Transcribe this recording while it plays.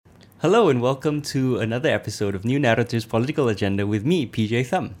Hello and welcome to another episode of New Narratives Political Agenda with me, PJ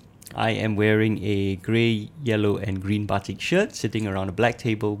Thum. I am wearing a grey, yellow and green batik shirt, sitting around a black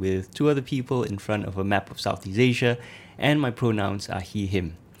table with two other people in front of a map of Southeast Asia, and my pronouns are he,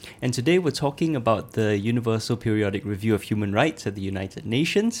 him. And today we're talking about the Universal Periodic Review of Human Rights at the United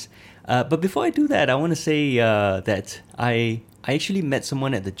Nations. But before I do that, I want to say that I actually met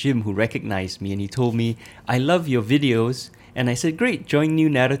someone at the gym who recognized me, and he told me, "I love your videos." And I said, "Great, join New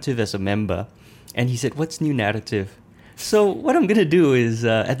Narrative as a member." And he said, "What's New Narrative?" So what I'm going to do is,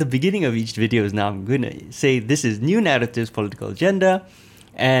 at the beginning of each video now, I'm going to say, this is New Narratives Political Agenda.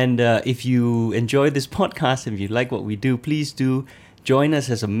 And if you enjoy this podcast and if you like what we do, please do join us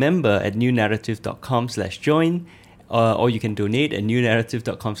as a member at newnarrative.com/join. Or you can donate at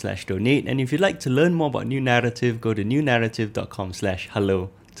newnarrative.com/donate. And if you'd like to learn more about New Narrative, go to newnarrative.com/hello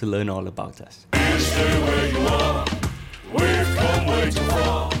to learn all about us. Stay where you are. We've come way too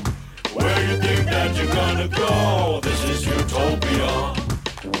far. Where you think that you're gonna go? This is utopia.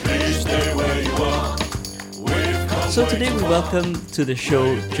 Please stay where you are. We've come So way today too we far. welcome to the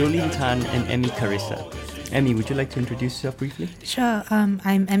show Jolene Tan and Emmy Carissa. Emmy, would you like to introduce yourself briefly? Sure.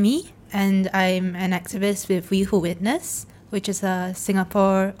 I'm Emmy, and I'm an activist with We Who Witness, which is a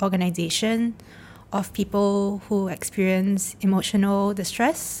Singapore organisation of people who experience emotional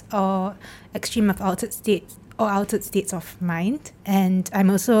distress or extreme of altered states of mind. And I'm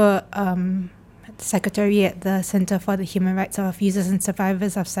also secretary at the Centre for the Human Rights of Users and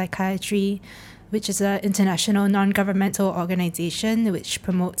Survivors of Psychiatry, which is an international non-governmental organisation which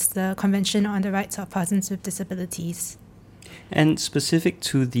promotes the Convention on the Rights of Persons with Disabilities. And specific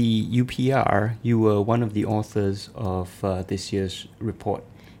to the UPR, you were one of the authors of this year's report.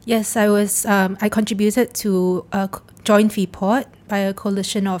 Yes, I was. I contributed to a joint report by a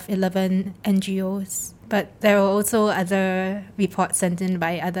coalition of 11 NGOs. But there were also other reports sent in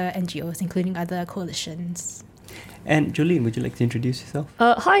by other NGOs, including other coalitions. And Jolene, would you like to introduce yourself?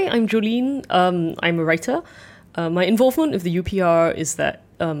 Hi, I'm Jolene. I'm a writer. My involvement with the UPR is that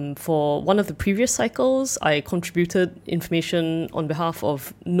for one of the previous cycles, I contributed information on behalf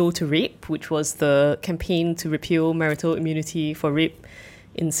of No to Rape, which was the campaign to repeal marital immunity for rape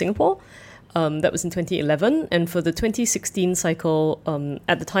in Singapore. That was in 2011. And for the 2016 cycle,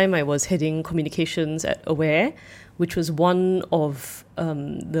 at the time I was heading communications at AWARE, which was one of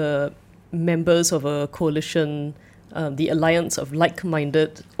the members of a coalition, the Alliance of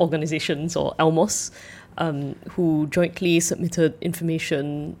Like-Minded Organizations, or ALMOS, who jointly submitted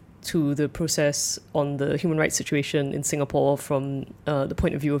information to the process on the human rights situation in Singapore from the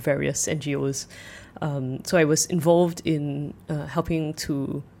point of view of various NGOs. So I was involved in helping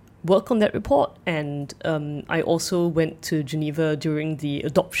to work on that report, and I also went to Geneva during the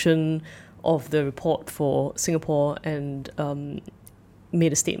adoption of the report for Singapore and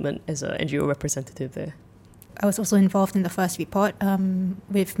made a statement as an NGO representative there. I was also involved in the first report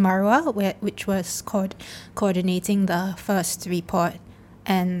with Marwa, which was coordinating the first report.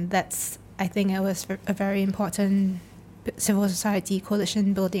 And I think it was a very important civil society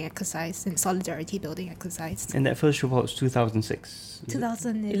coalition building exercise and solidarity building exercise. And that first report was 2006?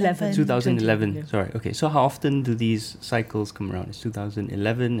 2011. 2011, yeah. sorry. Okay, so how often do these cycles come around? It's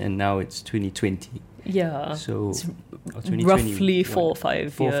 2011 and now it's 2020. Yeah. So or 2020, roughly 4 or 5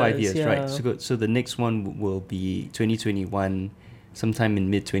 years. 4 or 5 years, yeah. right. So the next one will be 2021, sometime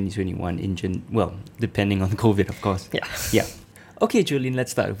in mid-2021, depending on COVID, of course. Yeah. Yeah. Okay, Jolene,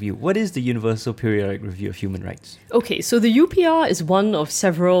 let's start with you. What is the Universal Periodic Review of Human Rights? Okay, so the UPR is one of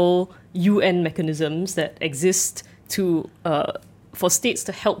several UN mechanisms that exist to for states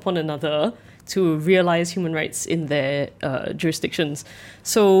to help one another to realize human rights in their jurisdictions.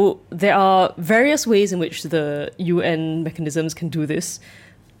 So there are various ways in which the UN mechanisms can do this.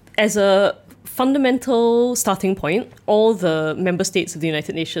 As a fundamental starting point, all the member states of the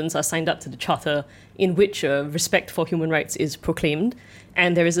United Nations are signed up to the Charter, in which respect for human rights is proclaimed.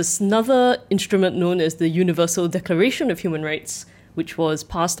 And there is another instrument known as the Universal Declaration of Human Rights, which was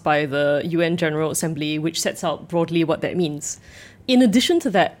passed by the UN General Assembly, which sets out broadly what that means. In addition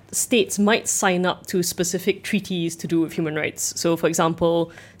to that, states might sign up to specific treaties to do with human rights. So, for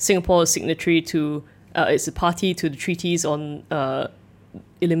example, Singapore is signatory to, is a party to the treaties on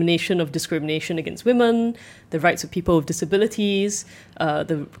elimination of discrimination against women, the rights of people with disabilities,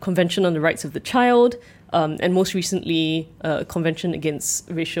 the Convention on the Rights of the Child, and most recently, Convention Against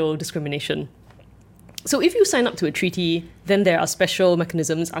Racial Discrimination. So if you sign up to a treaty, then there are special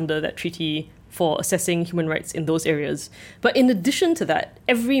mechanisms under that treaty for assessing human rights in those areas. But in addition to that,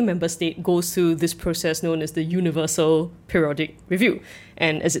 every member state goes through this process known as the Universal Periodic Review.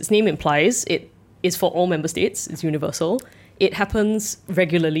 And as its name implies, it is for all member states, it's universal. it happens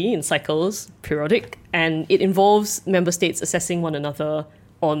regularly in cycles, periodic, and it involves member states assessing one another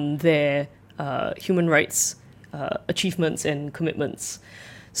on their human rights achievements and commitments.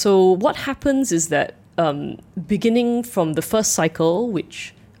 So what happens is that beginning from the first cycle,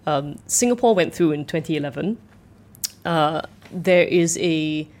 which Singapore went through in 2011, there is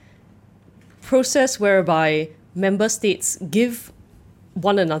a process whereby member states give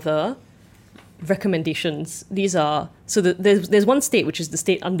one another recommendations. These are there's one state which is the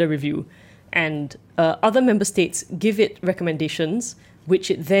state under review, and other member states give it recommendations which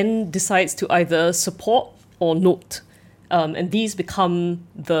it then decides to either support or note, and these become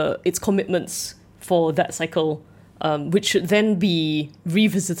its commitments for that cycle, which should then be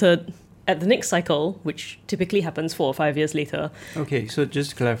revisited at the next cycle, which typically happens 4 or 5 years later. Okay, so just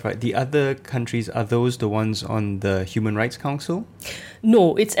to clarify, the other countries, are those the ones on the Human Rights Council?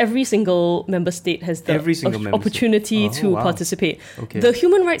 No, it's every single member state has the opportunity to participate. Okay. The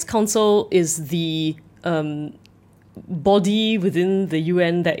Human Rights Council is the body within the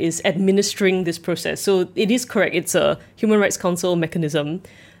UN that is administering this process. So it is correct, it's a Human Rights Council mechanism,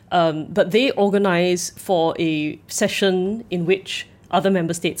 but they organize for a session in which other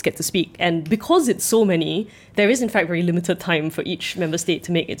member states get to speak. And because it's so many, there is in fact very limited time for each member state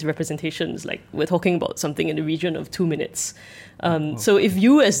to make its representations. Like we're talking about something in the region of 2 minutes. So if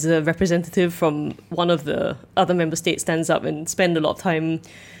you as the representative from one of the other member states stands up and spend a lot of time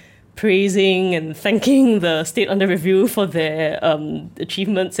praising and thanking the state under review for their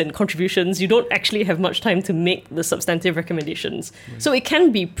achievements and contributions, you don't actually have much time to make the substantive recommendations. Right. So it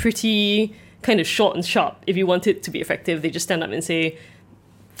can be pretty kind of short and sharp. If you want it to be effective, they just stand up and say,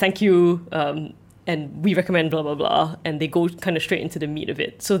 thank you, and we recommend blah, blah, blah, and they go kind of straight into the meat of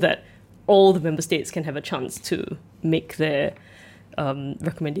it so that all the member states can have a chance to make their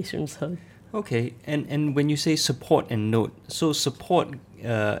recommendations heard. Okay, and when you say support and note, so support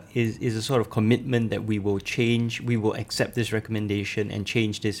is a sort of commitment that we will accept this recommendation and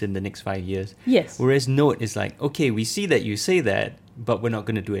change this in the next 5 years. Yes. Whereas note is like, okay, we see that you say that, but we're not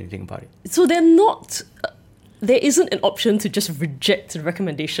going to do anything about it. So there isn't an option to just reject the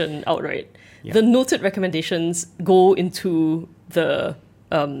recommendation outright. Yeah. The noted recommendations go into the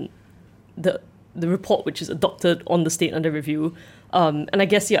report which is adopted on the state under review. And I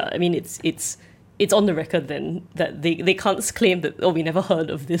guess, it's on the record then that they can't claim that, we never heard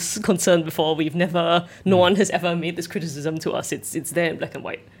of this concern before. No one has ever made this criticism to us. It's there in black and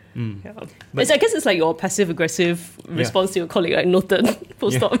white. Mm. Yeah. I guess it's like your passive-aggressive response to your colleague, like noted, full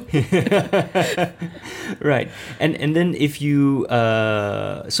stop. Right. And then if you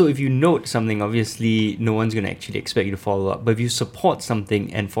note something, obviously no one's going to actually expect you to follow up. But if you support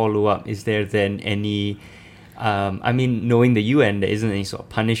something and follow up, is there then any... knowing the UN, there isn't any sort of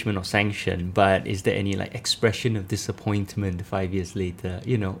punishment or sanction, but is there any expression of disappointment 5 years later?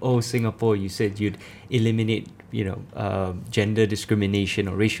 Singapore, you said you'd eliminate, gender discrimination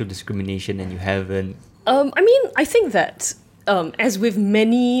or racial discrimination, and you haven't. I think that as with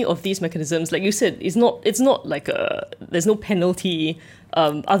many of these mechanisms, like you said, it's not like there's no penalty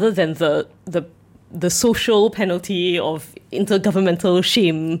other than the social penalty of intergovernmental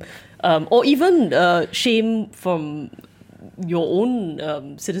shame. Or even shame from your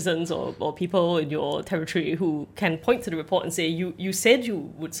own citizens or people in your territory who can point to the report and say, you said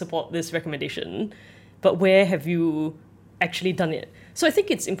you would support this recommendation, but where have you actually done it? So I think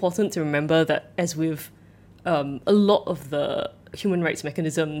it's important to remember that as with a lot of the human rights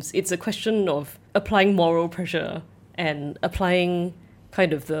mechanisms, it's a question of applying moral pressure and applying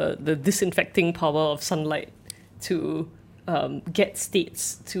kind of the disinfecting power of sunlight to get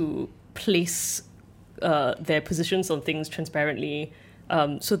states to place their positions on things transparently,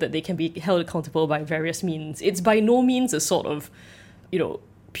 so that they can be held accountable by various means. It's by no means a sort of,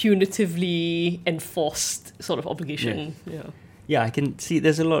 punitively enforced sort of obligation. Yes. Yeah, I can see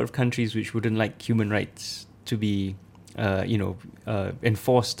there's a lot of countries which wouldn't like human rights to be,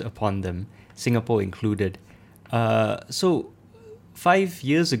 enforced upon them, Singapore included. So 5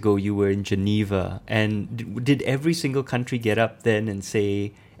 years ago, you were in Geneva, and did every single country get up then and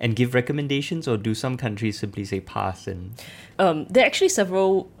say and give recommendations, or do some countries simply say pass? And there are actually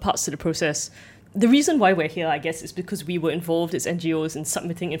several parts to the process. The reason why we're here, I guess, is because we were involved as NGOs in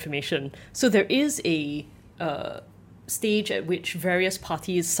submitting information. So there is a stage at which various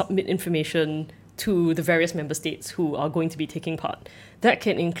parties submit information to the various member states who are going to be taking part. That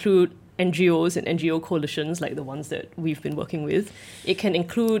can include NGOs and NGO coalitions like the ones that we've been working with. It can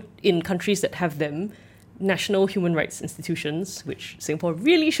include, in countries that have them, national human rights institutions, which Singapore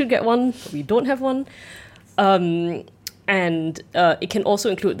really should get one, but we don't have one. And it can also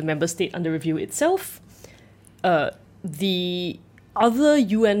include the member state under review itself. the other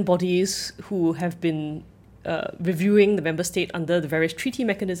UN bodies who have been reviewing the member state under the various treaty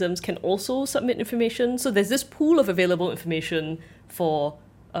mechanisms can also submit information. So there's this pool of available information for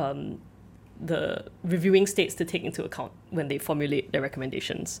the reviewing states to take into account when they formulate their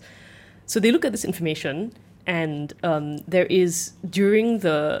recommendations. So they look at this information, and there is, during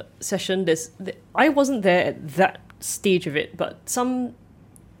the session, I wasn't there at that stage of it, but some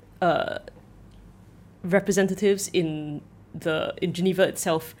representatives in Geneva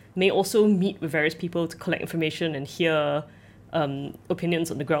itself may also meet with various people to collect information and hear opinions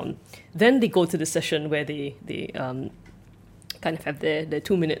on the ground. Then they go to the session where they kind of have their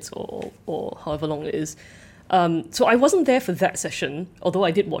 2 minutes or however long it is. So I wasn't there for that session, although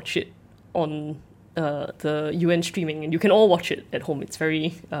I did watch it on the UN streaming, and you can all watch it at home. It's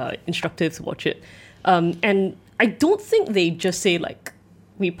very instructive to watch it. And I don't think they just say, like,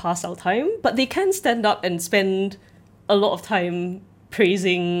 we pass our time, but they can stand up and spend a lot of time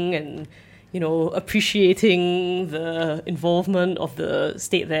praising and, appreciating the involvement of the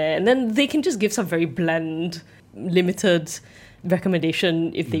state there. And then they can just give some very bland, limited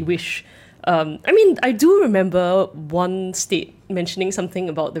recommendation if they wish. I do remember one state mentioning something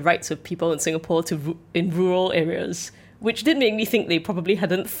about the rights of people in Singapore in rural areas, which did make me think they probably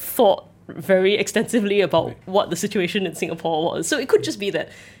hadn't thought very extensively about what the situation in Singapore was. So it could just be that,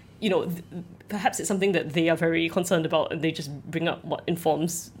 perhaps it's something that they are very concerned about, and they just bring up what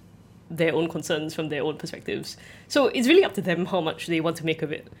informs their own concerns from their own perspectives. So it's really up to them how much they want to make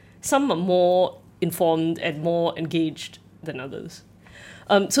of it. Some are more informed and more engaged than others.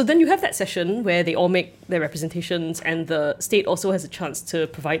 So then you have that session where they all make their representations, and the state also has a chance to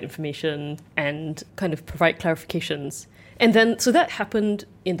provide information and kind of provide clarifications. And then, so that happened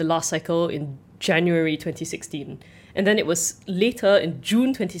in the last cycle in January 2016. And then it was later in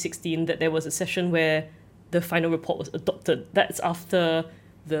June 2016 that there was a session where the final report was adopted. That's after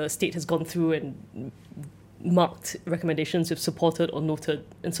the state has gone through and marked recommendations with supported or noted.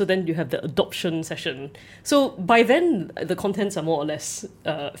 And so then you have the adoption session. So by then, the contents are more or less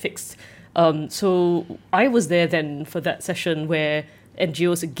fixed. So I was there then for that session where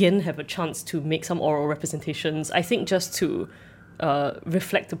NGOs again have a chance to make some oral representations, I think just to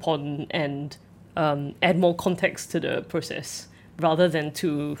reflect upon and add more context to the process rather than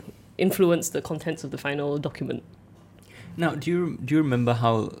to influence the contents of the final document. Now, do you remember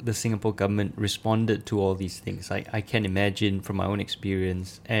how the Singapore government responded to all these things? I can imagine from my own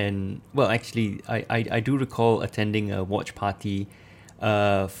experience, and well, actually, I do recall attending a watch party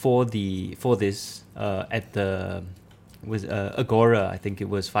for this at the Agora. I think it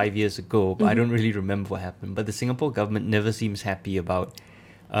was 5 years ago, but I don't really remember what happened. But the Singapore government never seems happy about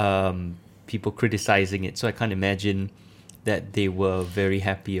people criticizing it, so I can't imagine that they were very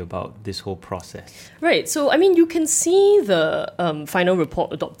happy about this whole process. Right. So, you can see the final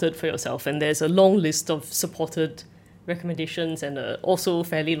report adopted for yourself, and there's a long list of supported recommendations and also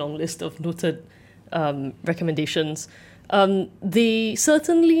fairly long list of noted recommendations. They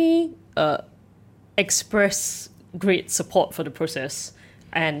certainly express great support for the process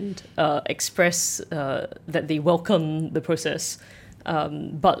and express that they welcome the process.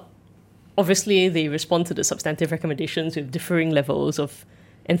 But obviously, they respond to the substantive recommendations with differing levels of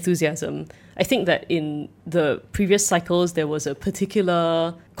enthusiasm. I think that in the previous cycles, there was a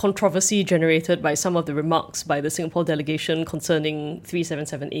particular controversy generated by some of the remarks by the Singapore delegation concerning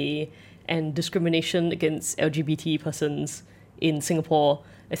 377A and discrimination against LGBT persons in Singapore.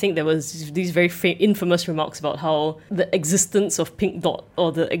 I think there was these very infamous remarks about how the existence of Pink Dot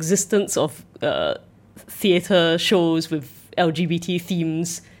or the existence of theatre shows with LGBT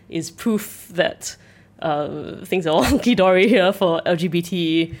themes is proof that things are all hunky-dory here for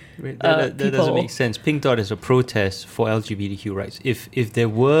LGBT that people. doesn't make sense. Pink Dot is a protest for LGBTQ rights.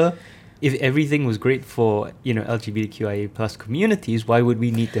 If everything was great for LGBTQIA plus communities, why would we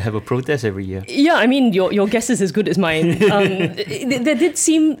need to have a protest every year? Yeah, your guess is as good as mine. There did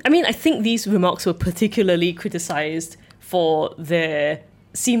seem. I think these remarks were particularly criticized for their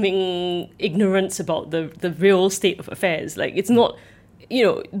seeming ignorance about the real state of affairs. Like, it's not.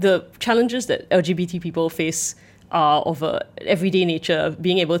 The challenges that LGBT people face are of a everyday nature,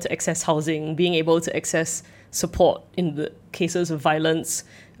 being able to access housing, being able to access support in the cases of violence,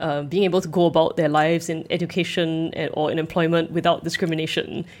 being able to go about their lives in education or in employment without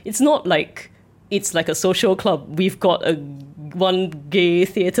discrimination. It's not like it's like a social club. We've got one gay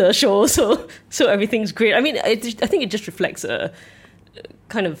theatre show, so everything's great. I think it just reflects a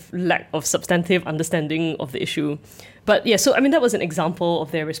kind of lack of substantive understanding of the issue. But yeah, so that was an example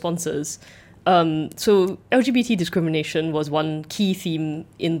of their responses. So LGBT discrimination was one key theme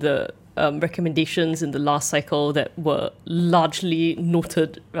in the recommendations in the last cycle that were largely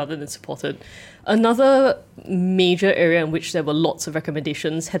noted rather than supported. Another major area in which there were lots of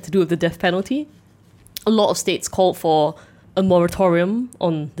recommendations had to do with the death penalty. A lot of states called for a moratorium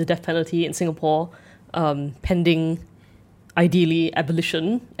on the death penalty in Singapore, pending, ideally,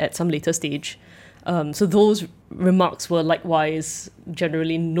 abolition at some later stage. So those remarks were likewise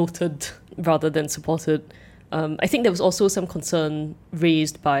generally noted rather than supported. I think there was also some concern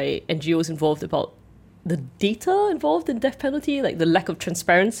raised by NGOs involved about the data involved in death penalty, like the lack of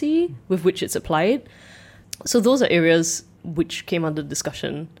transparency with which it's applied. So those are areas which came under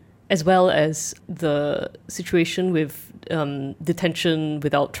discussion, as well as the situation with detention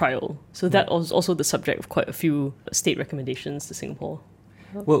without trial. So that was also the subject of quite a few state recommendations to Singapore.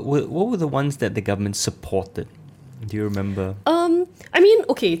 What were the ones that the government supported? Do you remember?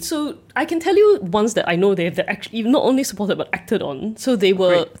 Okay, so I can tell you ones that I know they've actually not only supported but acted on. So they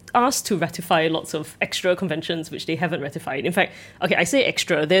were asked to ratify lots of extra conventions which they haven't ratified. In fact, okay, I say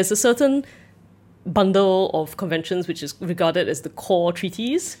extra. There's a certain bundle of conventions which is regarded as the core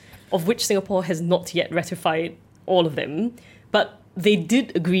treaties, of which Singapore has not yet ratified all of them. But they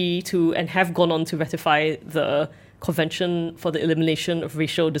did agree to and have gone on to ratify the Convention for the Elimination of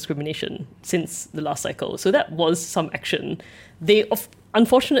Racial Discrimination since the last cycle. So that was some action. They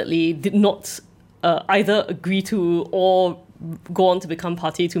unfortunately did not either agree to or go on to become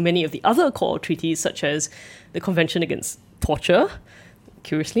party to many of the other core treaties, such as the Convention Against Torture,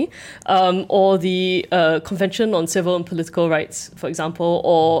 curiously, or the Convention on Civil and Political Rights, for example,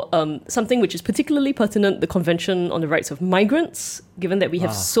 or something which is particularly pertinent, the Convention on the Rights of Migrants, given that we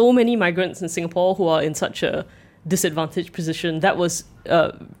have so many migrants in Singapore who are in such a disadvantaged position. That was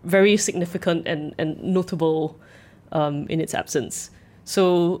very significant and notable in its absence.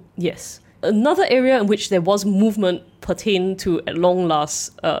 So, yes. Another area in which there was movement pertained to, at long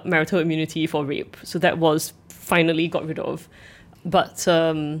last, marital immunity for rape. So that was finally got rid of. But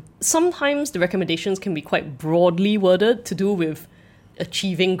sometimes the recommendations can be quite broadly worded to do with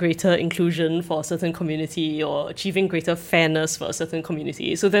achieving greater inclusion for a certain community or achieving greater fairness for a certain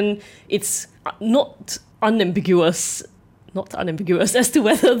community. So then it's not unambiguous as to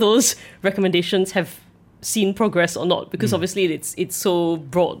whether those recommendations have seen progress or not, because obviously it's so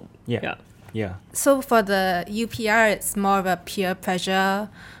broad. Yeah. So for the UPR, it's more of a peer pressure.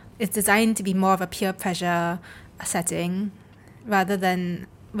 It's designed to be more of a peer pressure setting rather than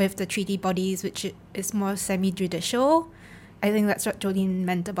with the treaty bodies, which is more semi-judicial. I think that's what Jolene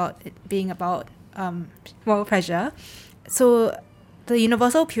meant about it being about moral pressure. So the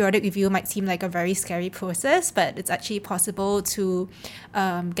Universal Periodic Review might seem like a very scary process, but it's actually possible to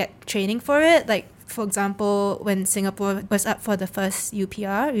get training for it. Like, for example, when Singapore was up for the first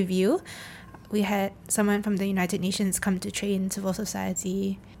UPR review, we had someone from the United Nations come to train civil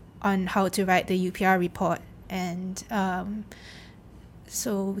society on how to write the UPR report. And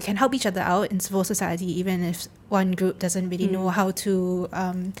so we can help each other out in civil society, even if one group doesn't really know how to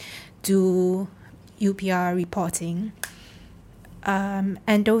do UPR reporting.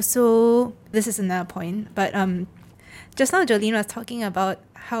 And also, this is another point, but just now Jolene was talking about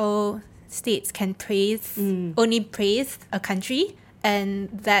how states can only praise a country, and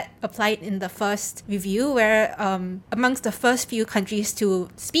that applied in the first review, where amongst the first few countries to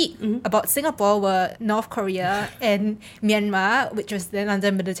speak about Singapore were North Korea and Myanmar, which was then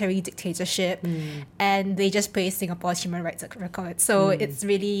under military dictatorship, and they just praised Singapore's human rights record. So it's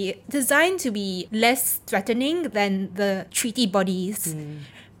really designed to be less threatening than the treaty bodies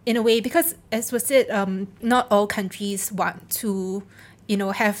in a way, because as was said, not all countries want to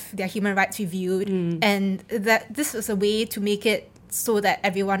have their human rights reviewed, and that this was a way to make it so that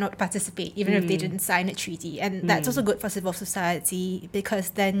everyone would participate, even if they didn't sign a treaty. And that's also good for civil society, because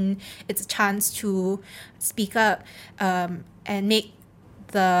then it's a chance to speak up and make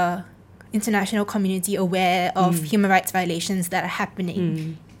the international community aware of human rights violations that are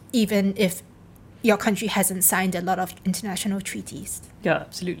happening, even if your country hasn't signed a lot of international treaties. Yeah,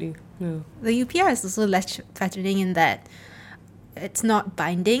 absolutely. Yeah. The UPR is also less threatening in that it's not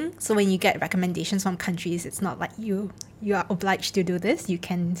binding. So when you get recommendations from countries, it's not like you are obliged to do this. You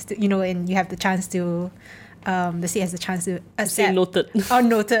can, and you have the chance to, the state has the chance to accept. Say noted. Or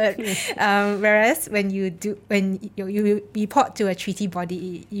noted. Whereas when you report to a treaty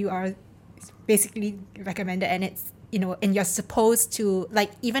body, you are basically recommended, and it's, and you're supposed to,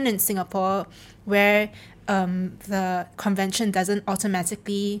 like, even in Singapore, where the convention doesn't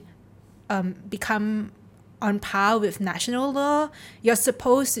automatically become on par with national law, you're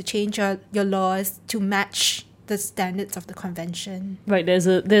supposed to change your laws to match the standards of the convention. Right, there's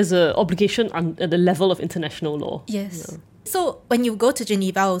a obligation at the level of international law. Yes. Yeah. So when you go to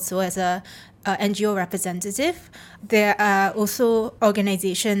Geneva also as a NGO representative, there are also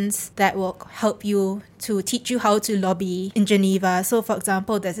organizations that will help you to teach you how to lobby in Geneva. So for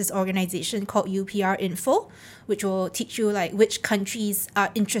example, there's this organization called UPR Info, which will teach you like which countries are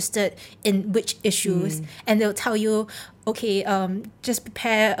interested in which issues, and they'll tell you, okay, just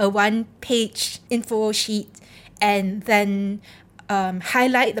prepare a 1-page info sheet and then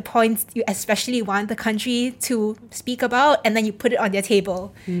highlight the points you especially want the country to speak about, and then you put it on their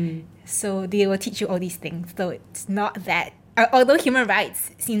table. So they will teach you all these things. So it's not that, although human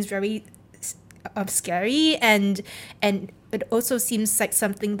rights seems very scary, and it also seems like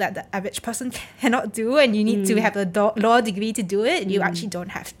something that the average person cannot do, and you need to have a law degree to do it, and you actually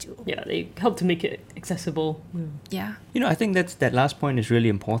don't have to. Yeah, they help to make it accessible. Yeah. I think that last point is really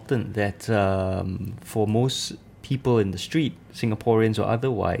important, that for most people in the street, Singaporeans or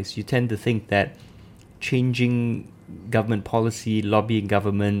otherwise, you tend to think that changing government policy, lobbying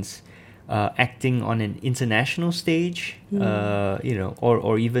governments, acting on an international stage,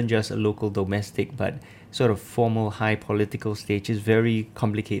 or even just a local domestic but sort of formal high political stage is very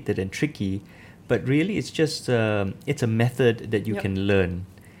complicated and tricky. But really it's just it's a method that you can learn,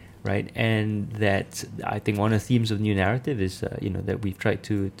 right? And that I think one of the themes of New Narrative is that we've tried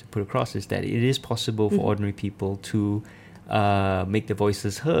to put across is that it is possible for ordinary people to make their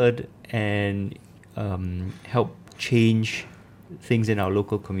voices heard and help change things in our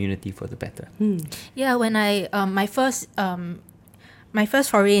local community for the better. Yeah, when I my first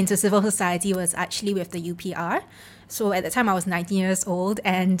foray into civil society was actually with the UPR. So at the time I was 19 years old,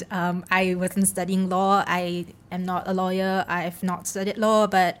 and I wasn't studying law. I am not a lawyer. I've not studied law,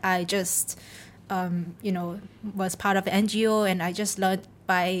 but I just was part of the NGO, and I just learned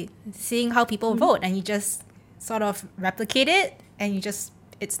by seeing how people vote, and you just sort of replicate it, and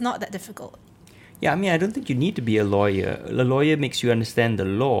it's not that difficult. Yeah, I mean, I don't think you need to be a lawyer. A lawyer makes you understand the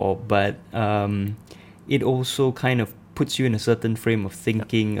law, but it also kind of puts you in a certain frame of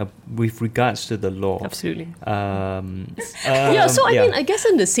thinking with regards to the law. Absolutely. I mean, I guess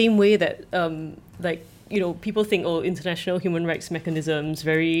in the same way that, people think, international human rights mechanisms,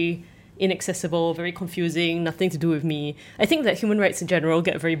 very inaccessible, very confusing, nothing to do with me. I think that human rights in general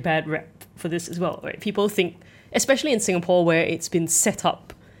get a very bad rep for this as well, right? People think, especially in Singapore, where it's been set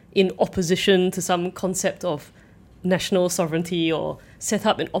up in opposition to some concept of national sovereignty, or set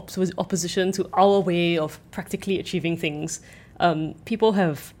up in opposition to our way of practically achieving things. People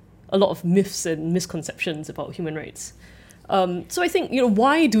have a lot of myths and misconceptions about human rights. So I think,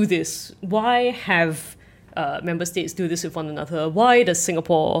 why do this? Why have member states do this with one another? Why does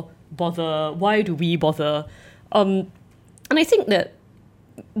Singapore bother? Why do we bother? And I think that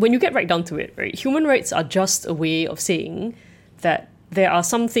when you get right down to it, right, human rights are just a way of saying that there are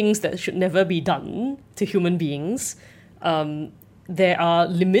some things that should never be done to human beings. There are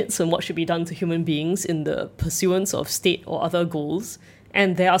limits on what should be done to human beings in the pursuance of state or other goals.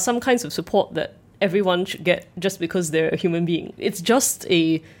 And there are some kinds of support that everyone should get just because they're a human being. It's just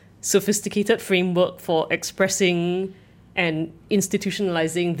a sophisticated framework for expressing and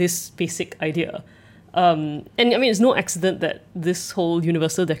institutionalizing this basic idea. And I mean, it's no accident that this whole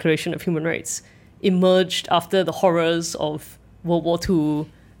Universal Declaration of Human Rights emerged after the horrors of World War II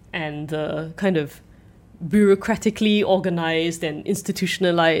and the kind of bureaucratically organized and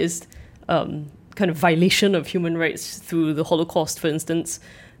institutionalized kind of violation of human rights through the Holocaust, for instance.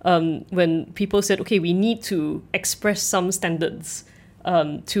 When people said, okay, we need to express some standards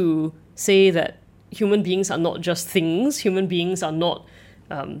to say that human beings are not just things, human beings are not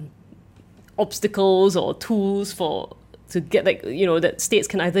obstacles or tools to get that states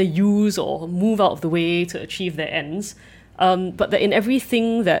can either use or move out of the way to achieve their ends. But that in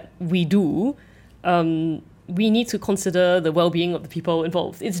everything that we do, we need to consider the well-being of the people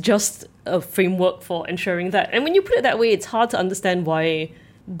involved. It's just a framework for ensuring that. And when you put it that way, it's hard to understand why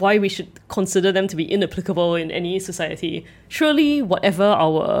we should consider them to be inapplicable in any society. Surely, whatever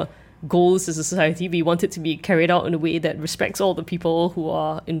our goals as a society, we want it to be carried out in a way that respects all the people who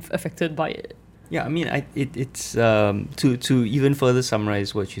are affected by it. Yeah, I mean, it's to even further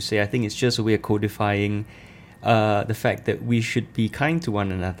summarize what you say, I think it's just a way of codifying the fact that we should be kind to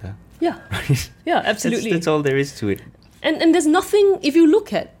one another. Yeah, right? Yeah, absolutely. That's all there is to it. And there's nothing, if you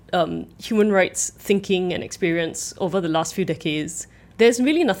look at human rights thinking and experience over the last few decades, there's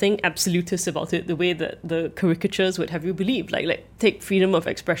really nothing absolutist about it, the way that the caricatures would have you believe. Like take freedom of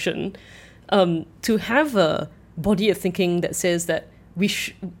expression. To have a body of thinking that says that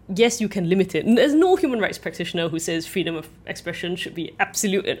yes, you can limit it. There's no human rights practitioner who says freedom of expression should be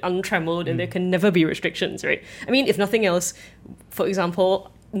absolute and untrammeled and there can never be restrictions, right? I mean, if nothing else, for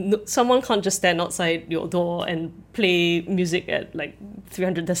example, someone can't just stand outside your door and play music at like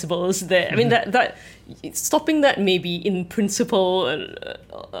 300 decibels there. I mean, that stopping that may be in principle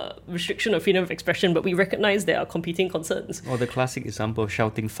a restriction of freedom of expression, but we recognize there are competing concerns. Or the classic example of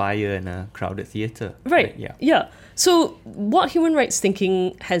shouting fire in a crowded theatre. Right. Yeah. Yeah. So what human rights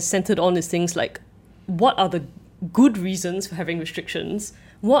thinking has centered on is things like, what are the good reasons for having restrictions?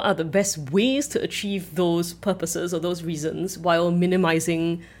 What are the best ways to achieve those purposes or those reasons while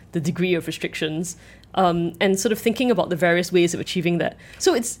minimizing the degree of restrictions, and sort of thinking about the various ways of achieving that.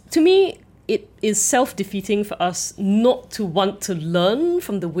 So to me, it is self-defeating for us not to want to learn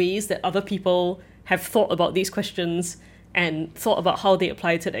from the ways that other people have thought about these questions and thought about how they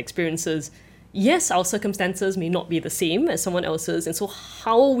apply to their experiences. Yes, our circumstances may not be the same as someone else's, and so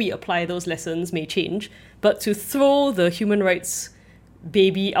how we apply those lessons may change, but to throw the human rights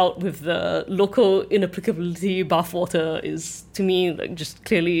baby out with the local inapplicability bathwater is, to me, like just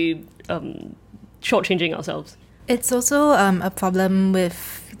clearly shortchanging ourselves. It's also a problem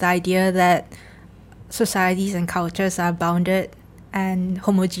with the idea that societies and cultures are bounded and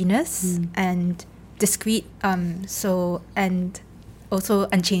homogeneous and discrete, and also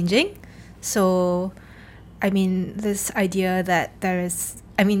unchanging. So, I mean, this idea that there is,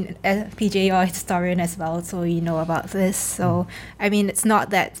 I mean, PJ, you're a historian as well, so you know about this. So, I mean, it's not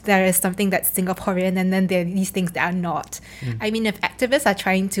that there is something that's Singaporean and then there are these things that are not. I mean, if activists are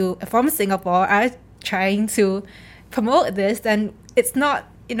trying to, from Singapore, are trying to promote this, then it's not,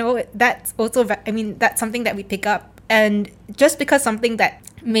 that's also, that's something that we pick up. And just because something that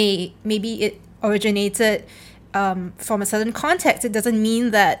maybe it originated from a certain context, it doesn't mean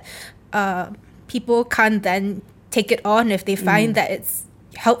that people can't then take it on if they find that it's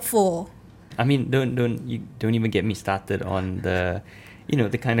helpful. I mean, don't even get me started on the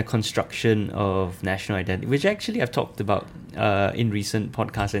kind of construction of national identity, which actually I've talked about in recent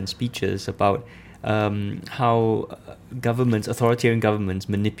podcasts and speeches about how authoritarian governments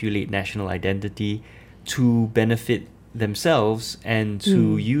manipulate national identity to benefit themselves and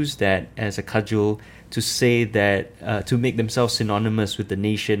to use that as a cudgel to say that, to make themselves synonymous with the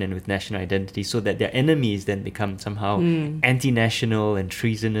nation and with national identity, so that their enemies then become somehow anti-national and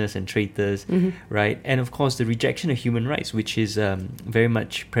treasonous and traitors, right? And of course, the rejection of human rights, which is very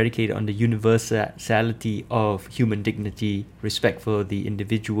much predicated on the universality of human dignity, respect for the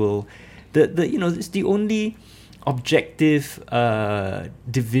individual. It's the only objective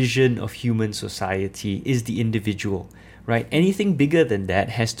division of human society is the individual. Right, anything bigger than that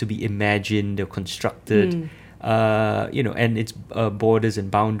has to be imagined or constructed, and its borders and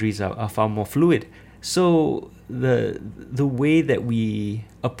boundaries are far more fluid. So the way that we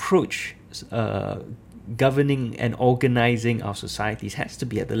approach governing and organizing our societies has to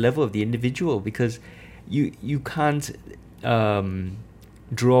be at the level of the individual, because you can't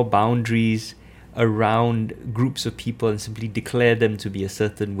draw boundaries around groups of people and simply declare them to be a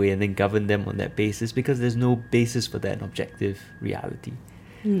certain way and then govern them on that basis, because there's no basis for that in objective reality.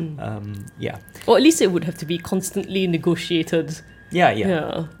 Or at least it would have to be constantly negotiated.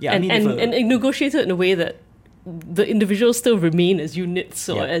 And negotiated in a way that the individuals still remain as units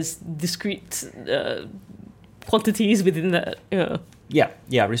or as discrete quantities within that.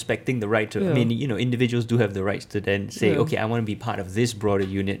 Respecting the right to, I mean, individuals do have the rights to then say, okay, I want to be part of this broader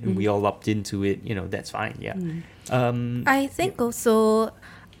unit, and we all opt into it, that's fine, I think also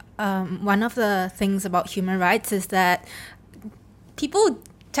one of the things about human rights is that people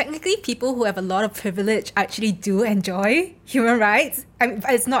who have a lot of privilege actually do enjoy human rights. I mean,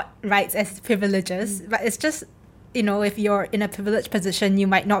 it's not rights as privileges, but it's just, if you're in a privileged position, you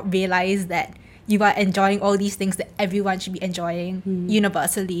might not realize that you are enjoying all these things that everyone should be enjoying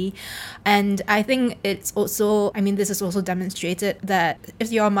universally. And I think it's also, this is also demonstrated that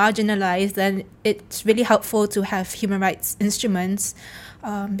if you're marginalized, then it's really helpful to have human rights instruments,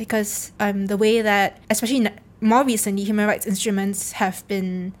 because the way that, especially more recently, human rights instruments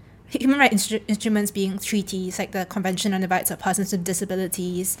being treaties like the Convention on the Rights of Persons with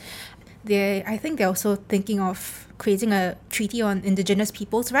Disabilities. I think they're also thinking of creating a treaty on indigenous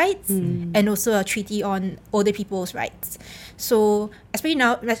people's rights and also a treaty on older people's rights. So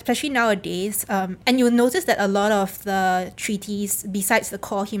especially nowadays, and you'll notice that a lot of the treaties, besides the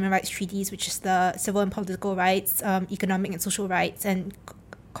core human rights treaties, which is the civil and political rights, economic and social rights, and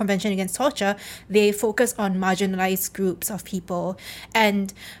Convention Against Torture, they focus on marginalized groups of people.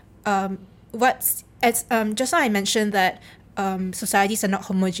 And just now I mentioned that societies are not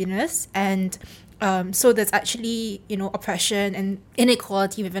homogeneous, and So there's actually, oppression and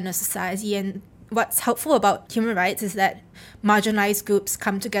inequality within a society. And what's helpful about human rights is that marginalized groups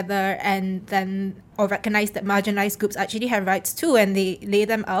come together or recognize that marginalized groups actually have rights too, and they lay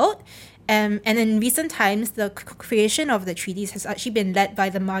them out. And in recent times, the creation of the treaties has actually been led by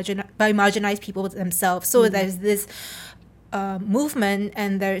by marginalized people themselves. So there's this movement,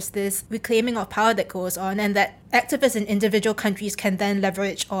 and there's this reclaiming of power that goes on, and that activists in individual countries can then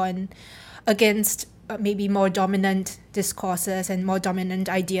leverage on against maybe more dominant discourses and more dominant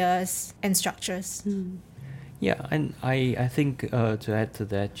ideas and structures. Yeah, and I think to add to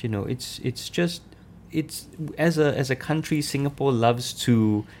that, it's as a country, Singapore loves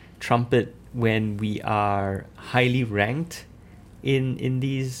to trumpet when we are highly ranked in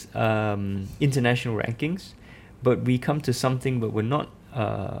these international rankings, but we come to something but we're not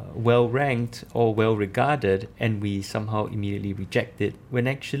well ranked or well regarded, and we somehow immediately reject it, when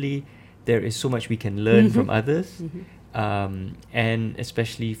actually there is so much we can learn from others, and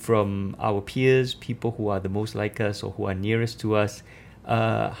especially from our peers, people who are the most like us or who are nearest to us,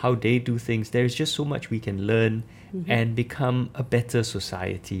 how they do things. There's just so much we can learn and become a better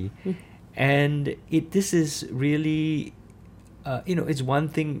society. And this is really, it's one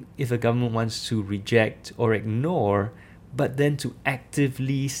thing if a government wants to reject or ignore, but then to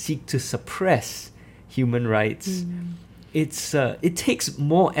actively seek to suppress human rights. It takes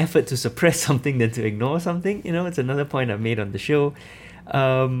more effort to suppress something than to ignore something. It's another point I've made on the show.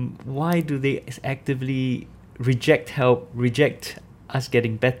 Why do they actively reject help, reject us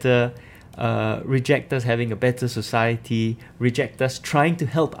getting better, reject us having a better society, reject us trying to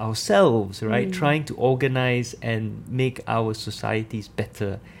help ourselves, right? Trying to organize and make our societies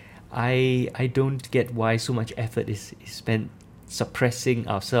better. I don't get why so much effort is spent suppressing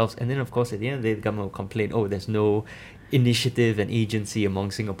ourselves. And then, of course, at the end of the day, the government will complain, there's no initiative and agency among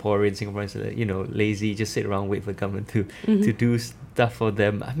Singaporeans. Singaporeans are, lazy, just sit around, wait for the government to do stuff for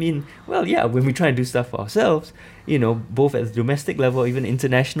them. I mean, well, yeah, when we try and do stuff for ourselves, both at the domestic level, even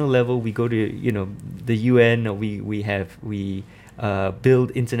international level, we go to, the UN, or we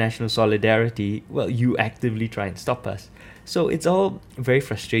build international solidarity. Well, you actively try and stop us. So it's all very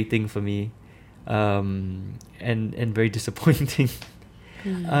frustrating for me, and very disappointing.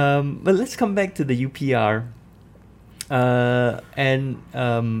 But let's come back to the UPR.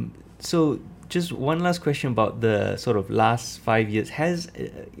 So just one last question about the sort of last 5 years.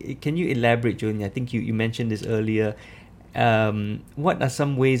 Can you elaborate, Joni? I think you mentioned this earlier. What are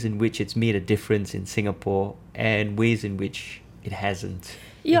some ways in which it's made a difference in Singapore, and ways in which it hasn't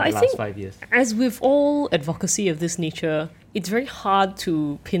in the last 5 years? As with all advocacy of this nature, it's very hard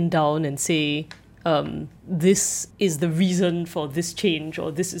to pin down and say, this is the reason for this change, or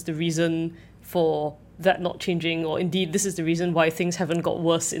this is the reason for that not changing, or indeed this is the reason why things haven't got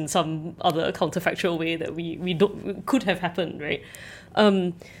worse in some other counterfactual way that we could have happened, right?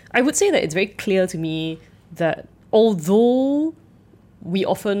 I would say that it's very clear to me that although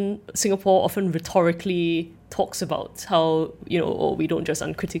Singapore often rhetorically talks about how, we don't just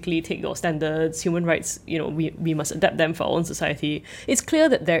uncritically take your standards, human rights, we must adapt them for our own society, it's clear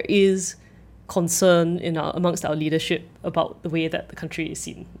that there is concern amongst our leadership about the way that the country is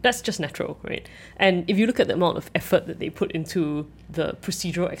seen. That's just natural, right? And if you look at the amount of effort that they put into the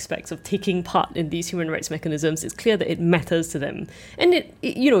procedural aspects of taking part in these human rights mechanisms, it's clear that it matters to them. And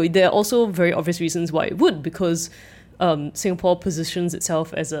there are also very obvious reasons why it would, because Singapore positions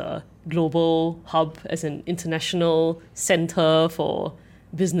itself as a global hub, as an international center for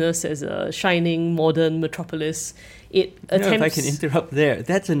business, as a shining modern metropolis. It attempts... If I can interrupt there,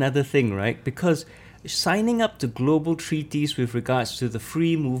 that's another thing, right? Because signing up to global treaties with regards to the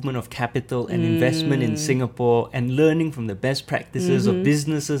free movement of capital and investment in Singapore, and learning from the best practices of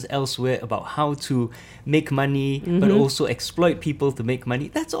businesses elsewhere about how to make money, but also exploit people to make money,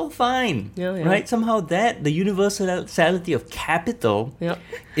 that's all fine, right? Somehow the universality of capital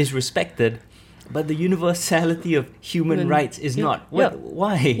is respected, but the universality of human rights is not.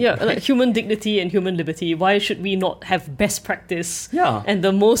 Why? Yeah, like human dignity and human liberty. Why should we not have best practice and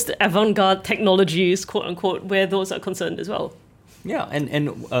the most avant-garde technologies, quote unquote, where those are concerned as well? Yeah, and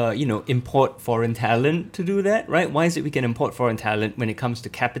import foreign talent to do that, right? Why is it we can import foreign talent when it comes to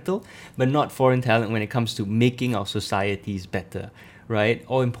capital, but not foreign talent when it comes to making our societies better, right?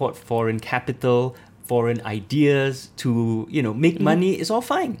 Or import foreign capital, foreign ideas to, make money is all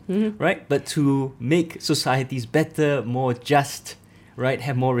fine, right? But to make societies better, more just, right?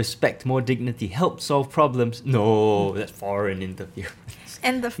 Have more respect, more dignity, help solve problems. No, that's foreign interference.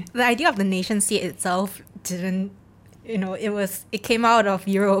 And the idea of the nation state itself didn't, it came out of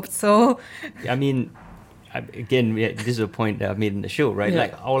Europe. So, I mean, again, this is a point that I've made in the show, right? Yeah.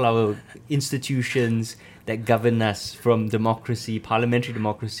 Like all our institutions that govern us, from democracy, parliamentary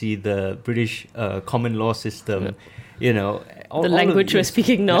democracy, the British common law system, you know, The language we're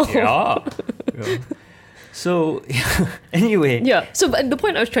speaking now. Yeah. Yeah. So anyway, Yeah. So but the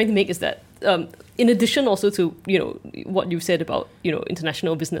point I was trying to make is that in addition also to, you know, what you've said about, you know,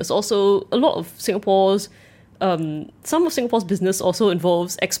 international business, also a lot of Singapore's some of Singapore's business also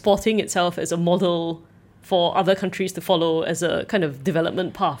involves exporting itself as a model for other countries to follow as a kind of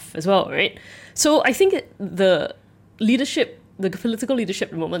development path as well, right? So I think the political leadership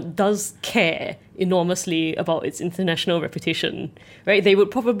at the moment does care enormously about its international reputation, right? They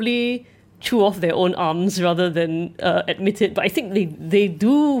would probably chew off their own arms rather than admit it, but I think they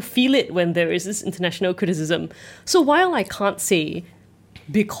do feel it when there is this international criticism. So while I can't say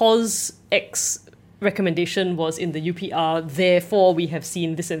because X recommendation was in the UPR, therefore we have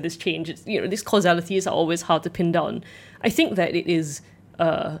seen this and this change, it's, you know, these causalities are always hard to pin down. I think that it is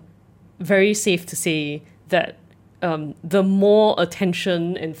very safe to say that the more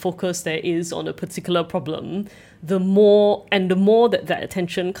attention and focus there is on a particular problem, the more that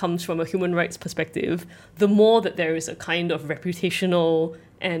attention comes from a human rights perspective, the more that there is a kind of reputational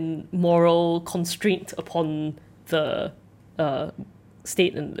and moral constraint upon the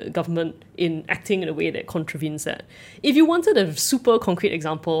state and the government in acting in a way that contravenes that. If you wanted a super concrete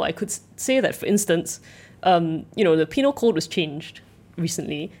example, I could say that, for instance, you know, the Penal Code was changed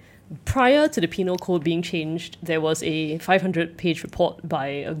recently. Prior to the Penal Code being changed, there was a 500-page report by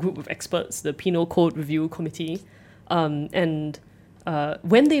a group of experts, the Penal Code Review Committee, and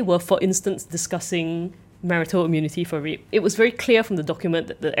when they were, for instance, discussing marital immunity for rape, it was very clear from the document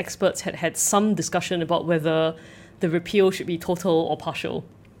that the experts had had some discussion about whether the repeal should be total or partial.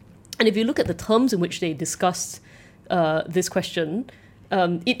 And if you look at the terms in which they discussed this question,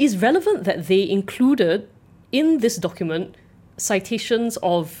 it is relevant that they included in this document citations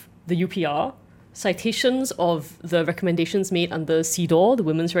of the UPR, citations of the recommendations made under CEDAW, the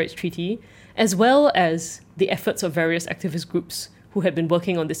Women's Rights Treaty, as well as the efforts of various activist groups who had been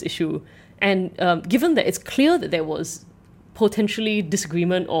working on this issue. And given that it's clear that there was potentially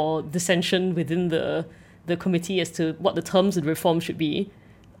disagreement or dissension within the committee as to what the terms of the reform should be,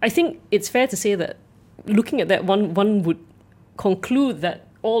 I think it's fair to say that looking at that, one would conclude that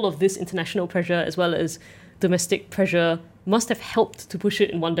all of this international pressure as well as domestic pressure must have helped to push it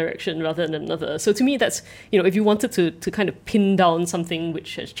in one direction rather than another. So to me, that's, you know, if you wanted to kind of pin down something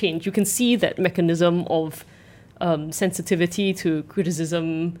which has changed, you can see that mechanism of sensitivity to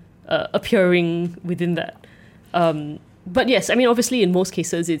criticism appearing within that. But yes, I mean, obviously, in most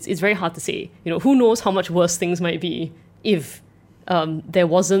cases, it's very hard to say. You know, who knows how much worse things might be if there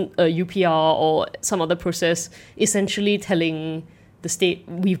wasn't a UPR or some other process essentially telling the state,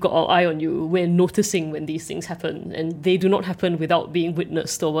 we've got our eye on you, we're noticing when these things happen, and they do not happen without being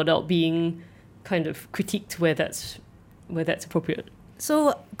witnessed or without being kind of critiqued where that's appropriate.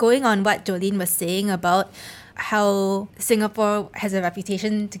 So going on what Jolene was saying about how Singapore has a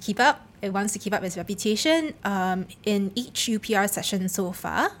reputation to keep up, it wants to keep up its reputation, in each UPR session so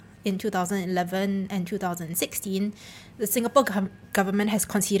far, in 2011 and 2016, the Singapore government has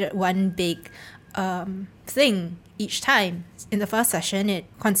conceded one big thing each time. In the first session, it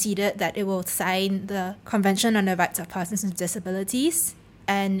conceded that it will sign the Convention on the Rights of Persons with Disabilities,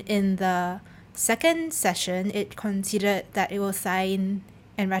 and in the second session, it conceded that it will sign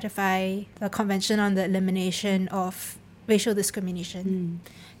and ratify the Convention on the Elimination of Racial Discrimination.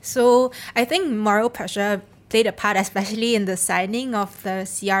 So I think moral pressure played a part, especially in the signing of the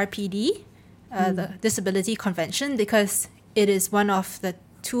CRPD, the Disability Convention, because it is one of the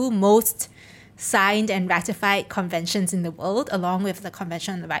two most signed and ratified conventions in the world, along with the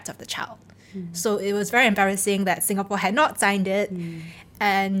Convention on the Rights of the Child. So it was very embarrassing that Singapore had not signed it.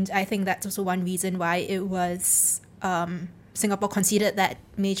 And I think that's also one reason why it was Singapore conceded that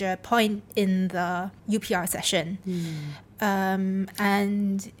major point in the UPR session. And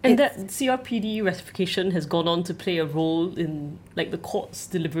that CRPD ratification has gone on to play a role in like the court's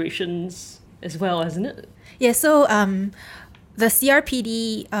deliberations as well, hasn't it? Yeah, so the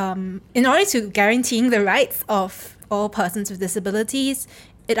CRPD, in order to guaranteeing the rights of all persons with disabilities,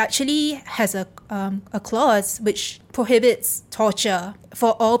 it actually has a clause which prohibits torture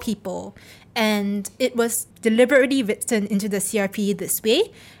for all people. And it was deliberately written into the CRPD this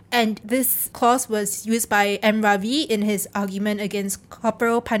way. And this clause was used by M. Ravi in his argument against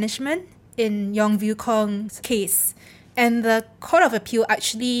corporal punishment in Yong View Kong's case. And the Court of Appeal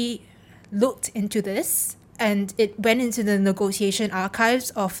actually looked into this, and it went into the negotiation archives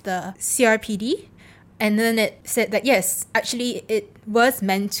of the CRPD. And then it said that, yes, actually it was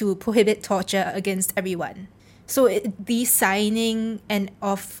meant to prohibit torture against everyone. So the signing and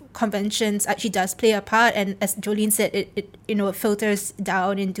of conventions actually does play a part, and as Jolene said, it filters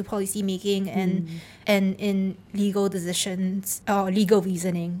down into policy making and in legal decisions or legal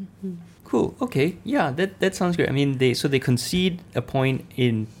reasoning. Cool. Okay. Yeah, that sounds great. I mean, they concede a point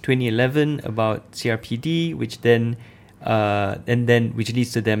in 2011 about CRPD, which then which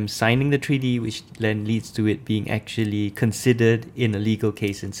leads to them signing the treaty, which then leads to it being actually considered in a legal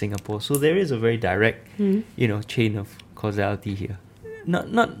case in Singapore. So there is a very direct, chain of causality here.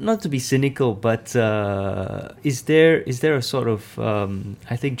 Not to be cynical, but is there a sort of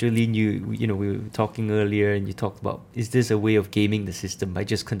I think Jolene, you know we were talking earlier, and you talked about, is this a way of gaming the system by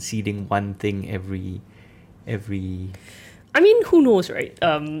just conceding one thing every? I mean, who knows, right?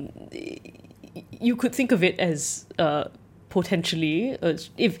 You could think of it as potentially,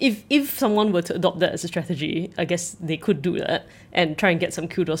 if someone were to adopt that as a strategy, I guess they could do that and try and get some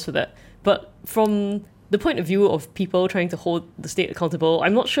kudos for that. But from the point of view of people trying to hold the state accountable,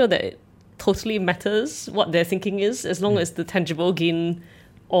 I'm not sure that it totally matters what their thinking is, as long as the tangible gain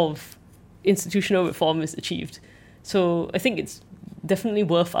of institutional reform is achieved. So I think it's definitely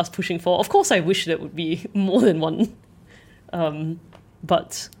worth us pushing for. Of course, I wish there would be more than one,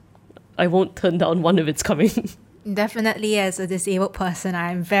 but I won't turn down one if it's coming. Definitely, as a disabled person,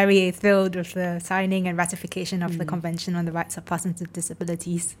 I'm very thrilled with the signing and ratification of the Convention on the Rights of Persons with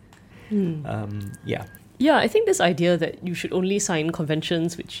Disabilities. Yeah, I think this idea that you should only sign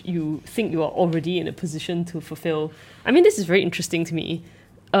conventions which you think you are already in a position to fulfill, I mean, this is very interesting to me.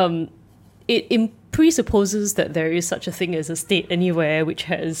 It presupposes that there is such a thing as a state anywhere which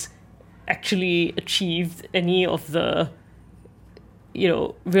has actually achieved any of the,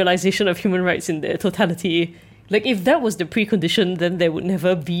 realization of human rights in their totality. Like, if that was the precondition, then there would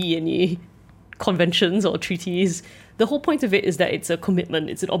never be any conventions or treaties. The whole point of it is that it's a commitment,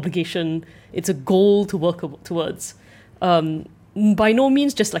 it's an obligation, it's a goal to work towards. By no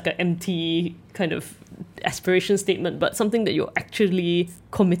means just like an empty kind of aspiration statement, but something that you're actually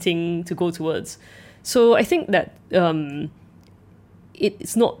committing to go towards. So I think that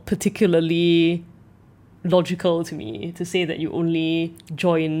it's not particularly logical to me to say that you only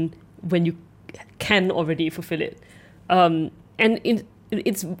join when you can already fulfill it. And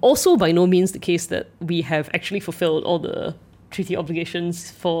it's also by no means the case that we have actually fulfilled all the treaty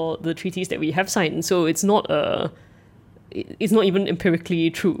obligations for the treaties that we have signed. So it's not even empirically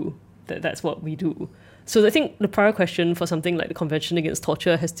true that that's what we do. So I think the prior question for something like the Convention Against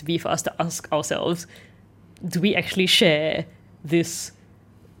Torture has to be for us to ask ourselves, do we actually share this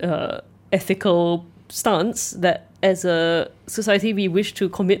ethical stance that as a society we wish to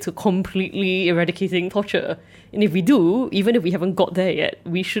commit to completely eradicating torture? And if we do, even if we haven't got there yet,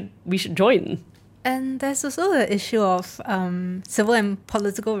 we should join. And there's also the issue of civil and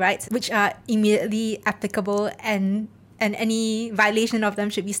political rights, which are immediately applicable, and any violation of them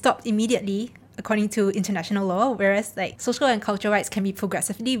should be stopped immediately according to international law, whereas like social and cultural rights can be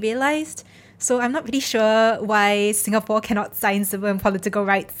progressively realized. So I'm not really sure why Singapore cannot sign civil and political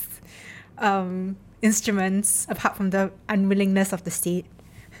rights instruments apart from the unwillingness of the state.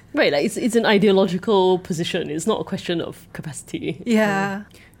 Right, like it's an ideological position. It's not a question of capacity. Yeah.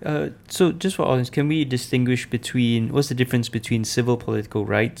 So just for audience, can we distinguish what's the difference between civil political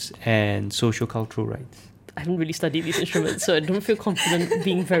rights and social cultural rights? I haven't really studied these instruments, so I don't feel confident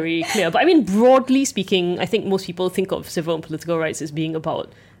being very clear. But I mean, broadly speaking, I think most people think of civil and political rights as being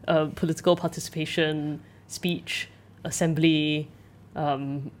about political participation, speech, assembly,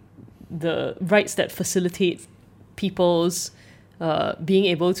 the rights that facilitate people's being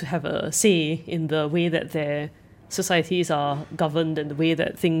able to have a say in the way that their societies are governed and the way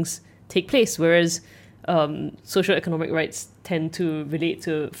that things take place. Whereas social economic rights tend to relate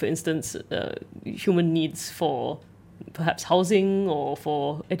to, for instance, human needs for perhaps housing or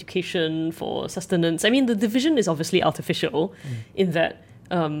for education, for sustenance. I mean, the division is obviously artificial in that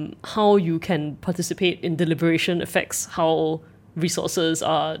how you can participate in deliberation affects how resources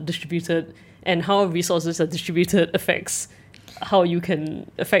are distributed, and how resources are distributed affects how you can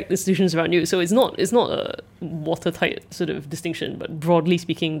affect institutions around you. So it's not a watertight sort of distinction, but broadly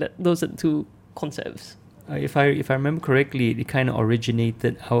speaking, that those are the two concepts. If I remember correctly, it kind of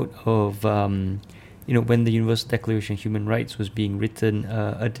originated out of when the Universal Declaration of Human Rights was being written,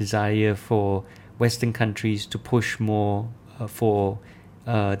 a desire for Western countries to push more for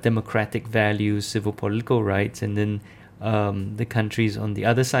democratic values, civil political rights, and then the countries on the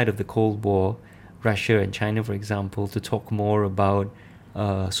other side of the Cold War, Russia and China, for example, to talk more about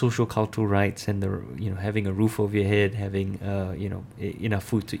social cultural rights and having a roof over your head, having enough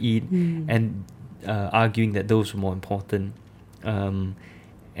food to eat, and arguing that those were more important.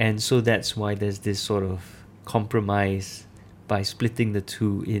 And so that's why there's this sort of compromise by splitting the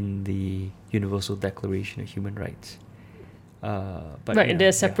two in the Universal Declaration of Human Rights. But right, and there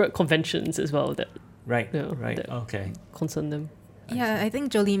are separate conventions as well that Right, you know, right, that okay. concern them. Yeah, I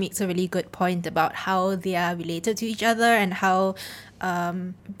think Jolie makes a really good point about how they are related to each other and how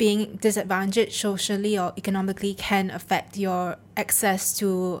being disadvantaged socially or economically can affect your access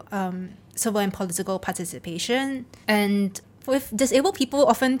to civil and political participation. And with disabled people,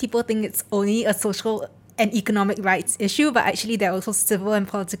 often people think it's only a social and economic rights issue, but actually there are also civil and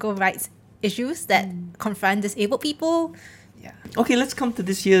political rights issues that confront disabled people. Yeah. Okay, let's come to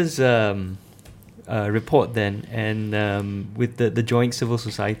this year's report then, and with the Joint Civil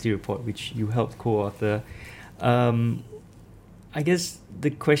Society report, which you helped co-author. I guess the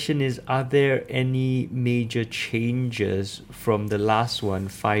question is, are there any major changes from the last one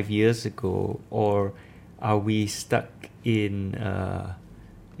 5 years ago, or are we stuck in,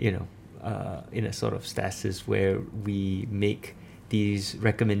 in a sort of stasis where we make these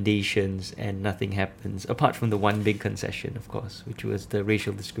recommendations and nothing happens, apart from the one big concession, of course, which was the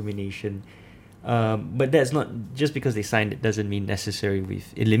racial discrimination. But that's not, just because they signed it doesn't mean necessarily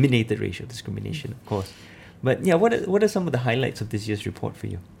we've eliminated racial discrimination, of course. But yeah, what are some of the highlights of this year's report for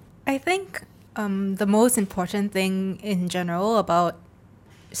you? I think the most important thing in general about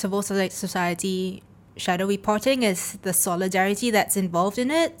civil society shadow reporting is the solidarity that's involved in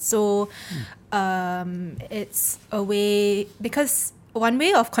it. So it's a way, because one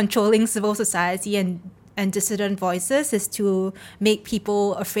way of controlling civil society and dissident voices is to make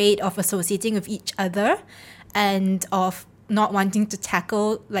people afraid of associating with each other and of not wanting to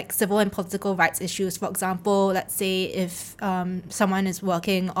tackle like civil and political rights issues. For example, let's say if someone is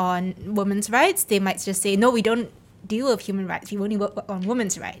working on women's rights, they might just say, no, we don't deal with human rights, we only work on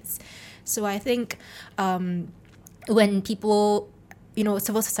women's rights. So I think when people,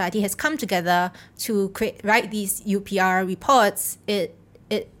 civil society has come together to write these UPR reports, it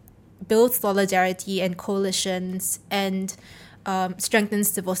builds solidarity and coalitions and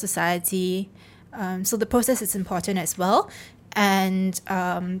strengthens civil society. So the process is important as well. And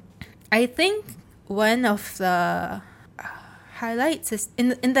I think one of the highlights is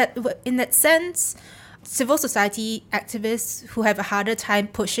in that sense, civil society activists who have a harder time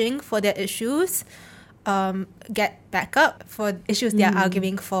pushing for their issues get backup for issues they are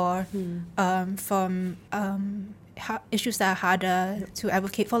arguing for from issues that are harder to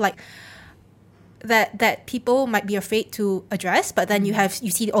advocate for, like that people might be afraid to address, but then you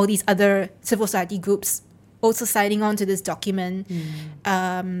see all these other civil society groups also signing on to this document.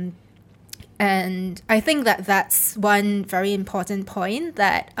 And I think that's one very important point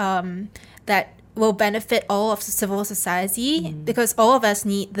that will benefit all of civil society, because all of us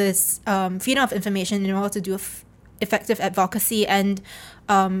need this freedom of information in order to do effective advocacy. And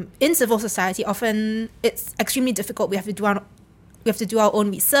in civil society, often it's extremely difficult. We have to do our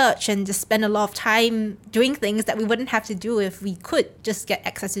own research and just spend a lot of time doing things that we wouldn't have to do if we could just get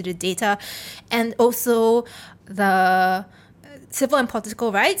access to the data. And also the civil and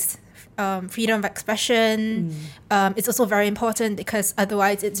political rights, freedom of expression, it's also very important, because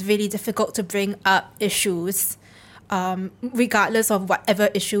otherwise it's really difficult to bring up issues, regardless of whatever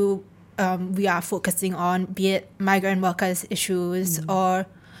issue we are focusing on, be it migrant workers issues or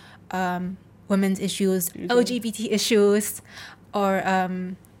women's issues, LGBT issues, or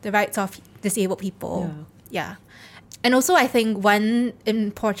the rights of disabled people. Yeah. And also I think one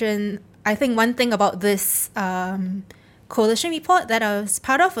thing about this coalition report that I was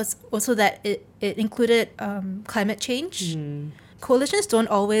part of was also that it included climate change. Coalitions don't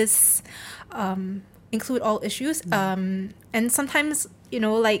always include all issues. And sometimes,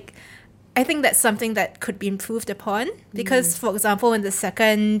 I think that's something that could be improved upon, because, for example, in the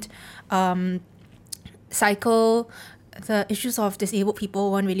second cycle, the issues of disabled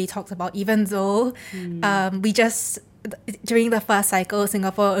people weren't really talked about, even though during the first cycle,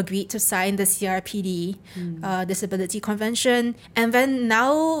 Singapore agreed to sign the CRPD, Disability Convention. And then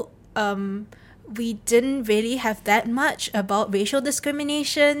now we didn't really have that much about racial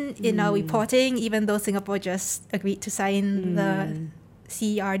discrimination in our reporting, even though Singapore just agreed to sign the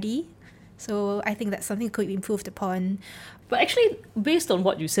CRD. So I think that's something that could be improved upon. But actually, based on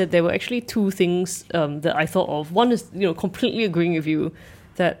what you said, there were actually two things that I thought of. One is, completely agreeing with you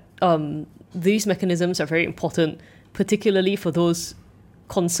that these mechanisms are very important, particularly for those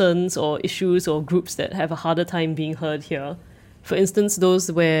concerns or issues or groups that have a harder time being heard here. For instance,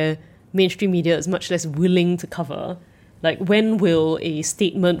 those where mainstream media is much less willing to cover. Like, when will a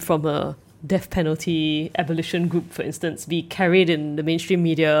statement from a death penalty abolition group, for instance, be carried in the mainstream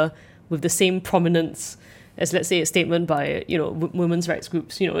media with the same prominence as, let's say, a statement by, women's rights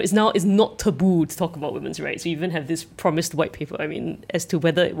groups. It's not taboo to talk about women's rights. We even have this promised white paper. I mean, as to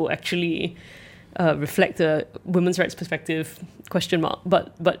whether it will actually reflect a women's rights perspective, question mark.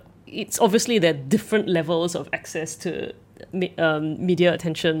 But it's obviously there are different levels of access to media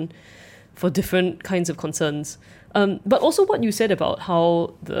attention for different kinds of concerns. But also what you said about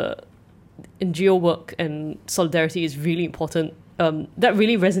how the NGO work and solidarity is really important, that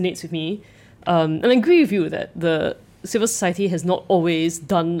really resonates with me. And I agree with you that the civil society has not always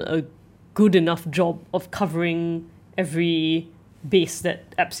done a good enough job of covering every base that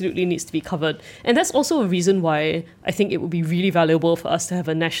absolutely needs to be covered. And that's also a reason why I think it would be really valuable for us to have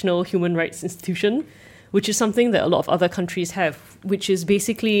a national human rights institution, which is something that a lot of other countries have, which is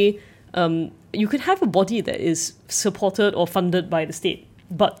basically you could have a body that is supported or funded by the state,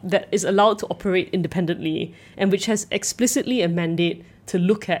 but that is allowed to operate independently and which has explicitly a mandate to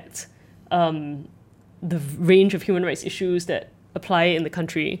look at the range of human rights issues that apply in the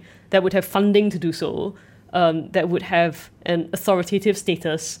country, that would have funding to do so, that would have an authoritative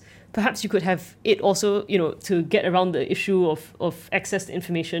status. Perhaps you could have it also, to get around the issue of access to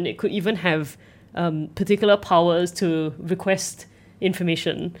information. It could even have particular powers to request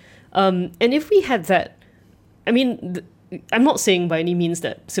information. And if we had that, I mean, I'm not saying by any means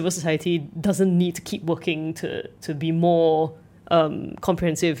that civil society doesn't need to keep working to be more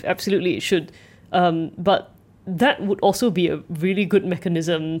comprehensive. Absolutely, it should. But that would also be a really good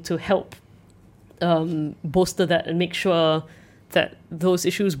mechanism to help bolster that and make sure that those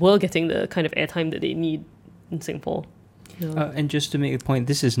issues were getting the kind of airtime that they need in Singapore. And just to make a point,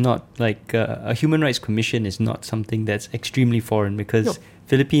 this is not like a human rights commission is not something that's extremely foreign, because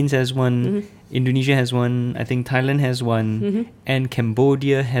Philippines has one, Indonesia has one, I think Thailand has one, and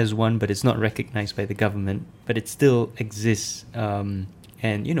Cambodia has one, but it's not recognized by the government, but it still exists. And,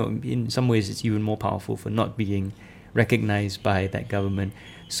 in some ways it's even more powerful for not being recognized by that government.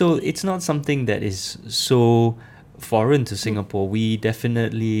 So it's not something that is so foreign to Singapore. We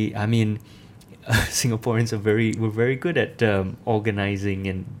definitely, Singaporeans we're very good at organizing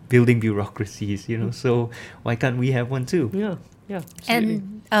and building bureaucracies, so why can't we have one too? Yeah, absolutely.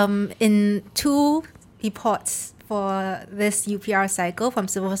 And in 2 reports for this UPR cycle from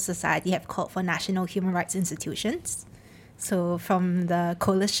civil society have called for national human rights institutions. So from the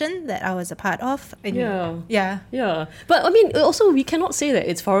coalition that I was a part of. Yeah. But I mean, also we cannot say that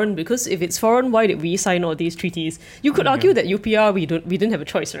it's foreign, because if it's foreign, why did we sign all these treaties? You could argue that UPR, we didn't have a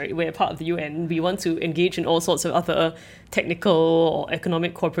choice, right? We're part of the UN. We want to engage in all sorts of other technical or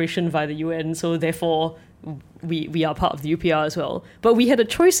economic cooperation via the UN. So therefore, we are part of the UPR as well. But we had a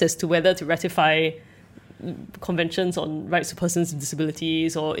choice as to whether to ratify conventions on rights of persons with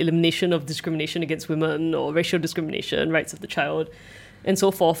disabilities, or elimination of discrimination against women, or racial discrimination, rights of the child, and so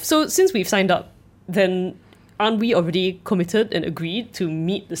forth. So since we've signed up, then aren't we already committed and agreed to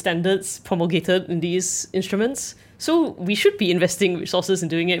meet the standards promulgated in these instruments? So we should be investing resources in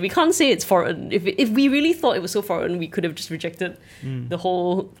doing it. We can't say it's foreign. If we really thought it was so foreign, we could have just rejected the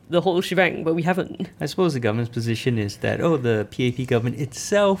whole shebang, but we haven't. I suppose the government's position is that, the PAP government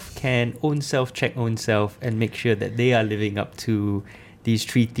itself can check own self and make sure that they are living up to these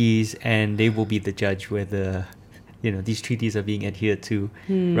treaties, and they will be the judge whether these treaties are being adhered to,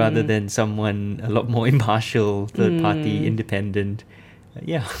 rather than someone a lot more impartial, third party, independent.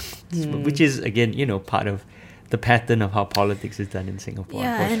 Which is, again, part of the pattern of how politics is done in Singapore,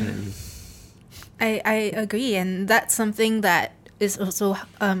 unfortunately. I agree, and that's something that is also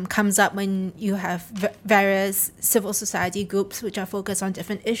comes up when you have various civil society groups which are focused on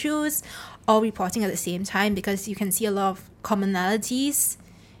different issues, all reporting at the same time, because you can see a lot of commonalities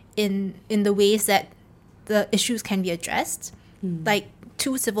in the ways that the issues can be addressed. Like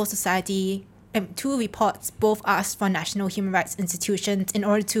 2 civil society, 2 reports both asked for national human rights institutions in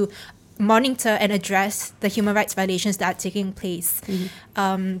order to monitor and address the human rights violations that are taking place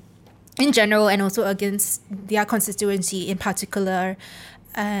in general, and also against their constituency in particular.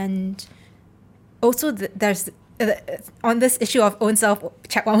 And also there's on this issue of own self,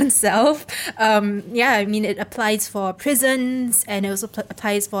 check oneself. It applies for prisons, and it also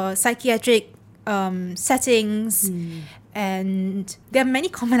applies for psychiatric settings. And there are many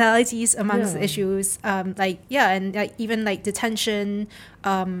commonalities amongst the issues, even like detention,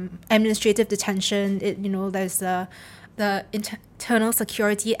 administrative detention. There's the Internal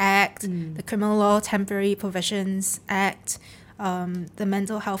Security Act, the Criminal Law Temporary Provisions Act, the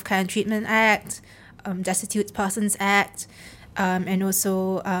Mental Health Care and Treatment Act, Destitute Persons Act, and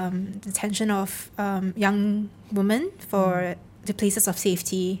also detention of young women for the places of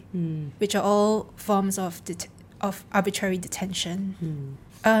safety, which are all forms of arbitrary detention.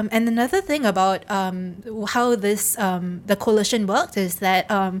 And another thing about how this the coalition worked is that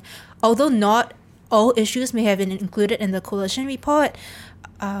although not all issues may have been included in the coalition report,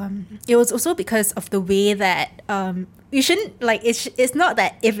 it was also because of the way that you shouldn't it's not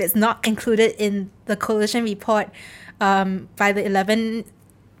that if it's not included in the coalition report by the 11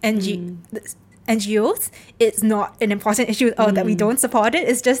 NGOs, it's not an important issue or that we don't support it.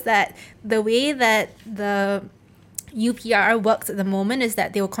 It's just that the way that the UPR works at the moment is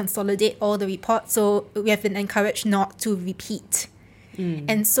that they will consolidate all the reports, so we have been encouraged not to repeat.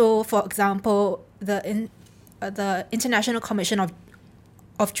 And so, for example, the International Commission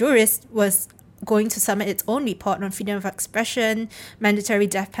of Jurists was going to submit its own report on freedom of expression, mandatory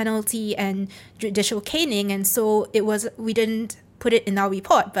death penalty, and judicial caning, and so we didn't put it in our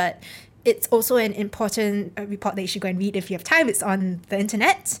report, but it's also an important report that you should go and read if you have time. It's on the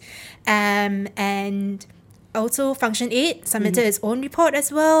internet. And also Function 8 submitted its own report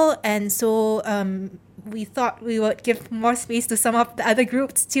as well, and so we thought we would give more space to some of the other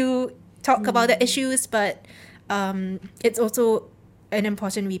groups to talk about the issues, but it's also an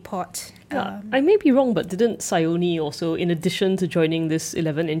important report. I may be wrong, but didn't Sione also, in addition to joining this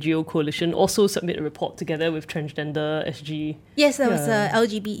 11 NGO coalition, also submit a report together with Transgender SG? Yes, that was the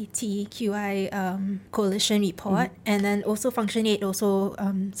LGBTQI coalition report, and then also Function 8 also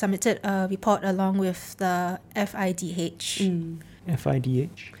submitted a report along with the FIDH.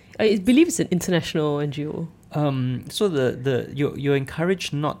 FIDH? I believe it's an international NGO. So you're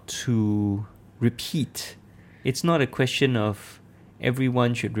encouraged not to repeat. It's not a question of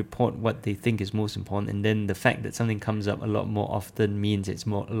everyone should report what they think is most important, and then the fact that something comes up a lot more often means it's a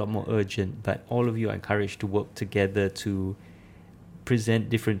lot more urgent. But all of you are encouraged to work together to present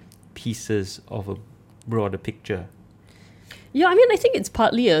different pieces of a broader picture. Yeah, I mean, I think it's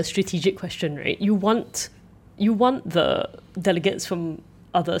partly a strategic question, right? You want the delegates from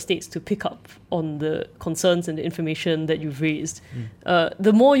other states to pick up on the concerns and the information that you've raised.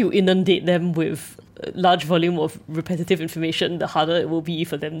 The more you inundate them with a large volume of repetitive information, the harder it will be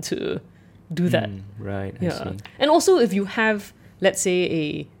for them to do that. Right, I see. And also, if you have, let's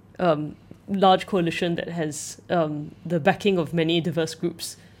say, a large coalition that has the backing of many diverse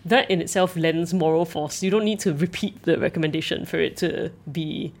groups, that in itself lends moral force. You don't need to repeat the recommendation for it to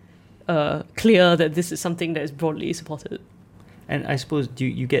be clear that this is something that is broadly supported. And I suppose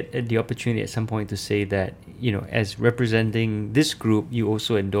you get the opportunity at some point to say that, as representing this group, you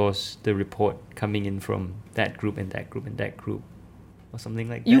also endorse the report coming in from that group and that group and that group, or something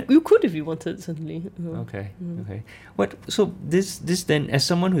like that. You could if you wanted, certainly. Okay. So this then, as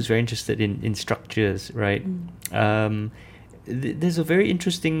someone who's very interested in structures, right? There's a very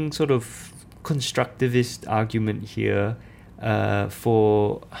interesting sort of constructivist argument here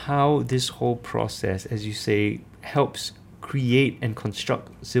for how this whole process, as you say, helps create and construct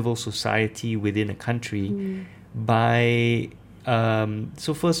civil society within a country by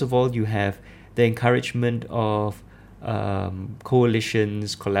so first of all, you have the encouragement of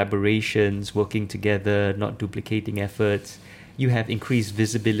coalitions, collaborations, working together, not duplicating efforts. You have increased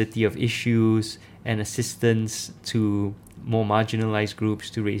visibility of issues and assistance to more marginalized groups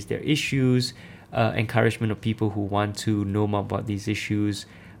to raise their issues, encouragement of people who want to know more about these issues,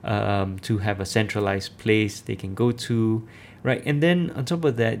 to have a centralized place they can go to, right? And then on top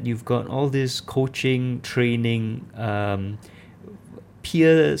of that, you've got all this coaching, training,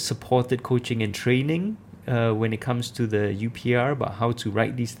 peer-supported coaching and training when it comes to the UPR about how to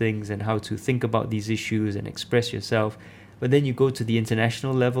write these things and how to think about these issues and express yourself. But then you go to the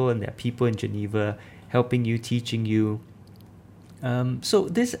international level and there are people in Geneva helping you, teaching you. So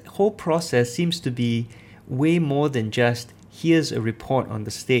this whole process seems to be way more than just here's a report on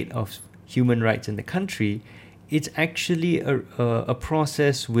the state of human rights in the country. It's actually a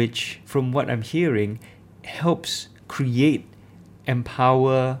process which, from what I'm hearing, helps create,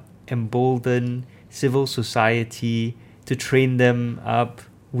 empower, embolden civil society to train them up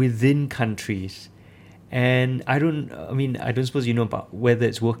within countries. And I don't suppose you know about whether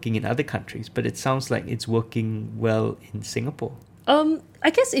it's working in other countries, but it sounds like it's working well in Singapore. I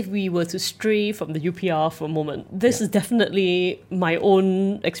guess if we were to stray from the UPR for a moment, this is definitely my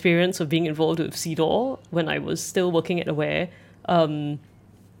own experience of being involved with CEDAW when I was still working at AWARE.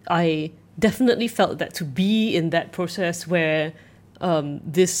 I definitely felt that to be in that process where there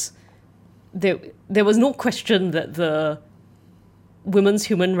was no question that the women's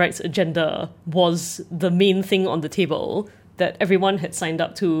human rights agenda was the main thing on the table that everyone had signed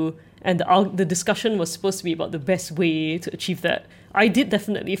up to, and the discussion was supposed to be about the best way to achieve that. I did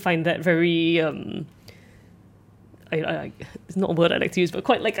definitely find that very it's not a word I like to use, but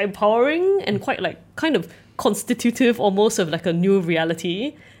quite like empowering and quite like kind of constitutive almost of like a new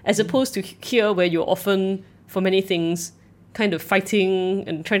reality, as opposed to here where you're often, for many things, kind of fighting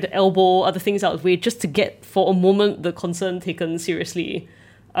and trying to elbow other things out of the way just to get, for a moment, the concern taken seriously.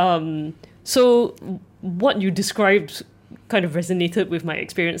 So what you described kind of resonated with my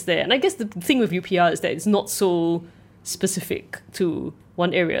experience there. And I guess the thing with UPR is that it's not so specific to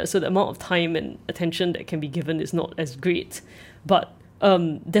one area, so the amount of time and attention that can be given is not as great. But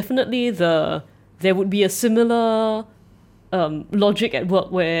definitely there would be a similar logic at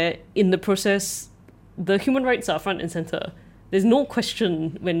work where in the process the human rights are front and center. There's no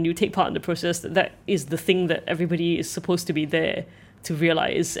question when you take part in the process that is the thing that everybody is supposed to be there to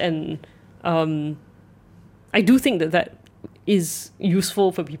realize. And I do think that is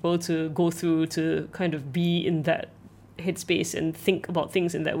useful for people to go through, to kind of be in that headspace and think about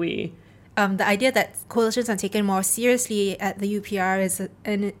things in that way. The idea that coalitions are taken more seriously at the UPR is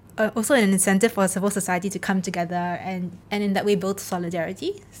also an incentive for civil society to come together and in that way build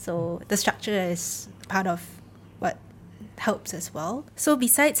solidarity. So the structure is part of what helps as well. So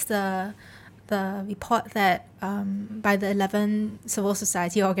besides the report that by the 11 civil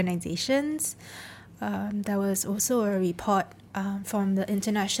society organizations, there was also a report from the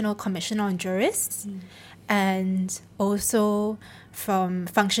International Commission on Jurists and also from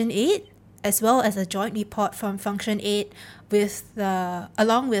Function 8, as well as a joint report from Function 8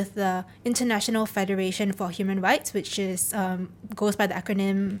 along with the International Federation for Human Rights, which is goes by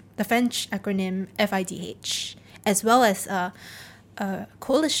the French acronym FIDH, as well as a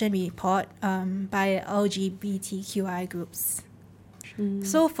coalition report by LGBTQI groups.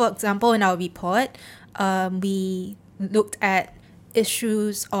 So, for example, in our report, we looked at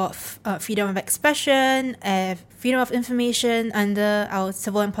issues of freedom of expression, freedom of information under our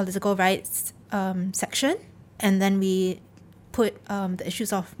civil and political rights section, and then we put the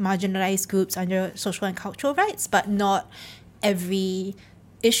issues of marginalized groups under social and cultural rights, but not every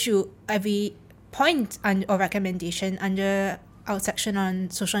issue, every point or recommendation under our section on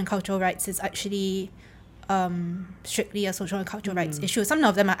social and cultural rights is actually strictly a social and cultural rights issue. Some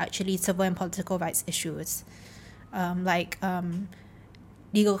of them are actually civil and political rights issues, like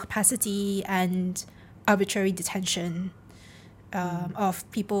legal capacity and arbitrary detention of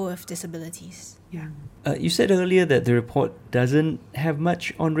people with disabilities. Yeah. You said earlier that the report doesn't have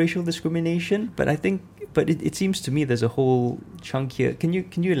much on racial discrimination, but it seems to me there's a whole chunk here. Can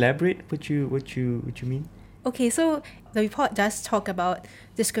you elaborate what you mean? Okay, so the report does talk about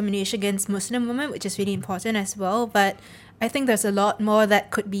discrimination against Muslim women, which is really important as well, but I think there's a lot more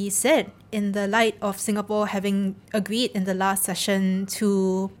that could be said in the light of Singapore having agreed in the last session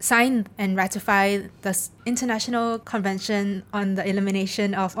to sign and ratify the International Convention on the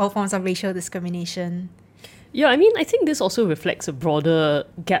Elimination of All Forms of Racial Discrimination. Yeah, I mean, I think this also reflects a broader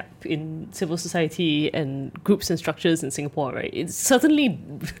gap in civil society and groups and structures in Singapore, right? It's certainly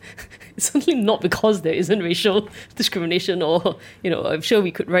not because there isn't racial discrimination, or, I'm sure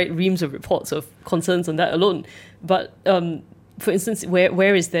we could write reams of reports of concerns on that alone. But, for instance,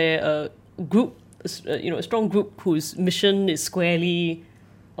 where is there a group, a strong group whose mission is squarely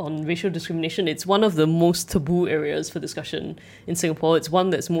on racial discrimination? It's one of the most taboo areas for discussion in Singapore. It's one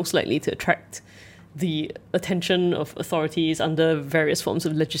that's most likely to attract the attention of authorities under various forms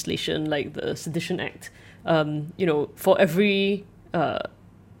of legislation like the Sedition Act. For every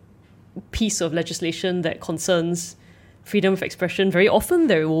piece of legislation that concerns freedom of expression, very often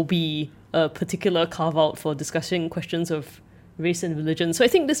there will be a particular carve-out for discussing questions of race and religion. So I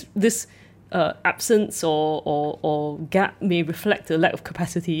think this absence or gap may reflect a lack of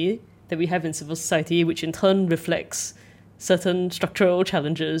capacity that we have in civil society, which in turn reflects certain structural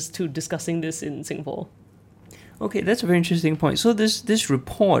challenges to discussing this in Singapore. Okay, that's a very interesting point. So this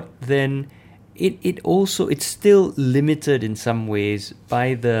report then, it's still limited in some ways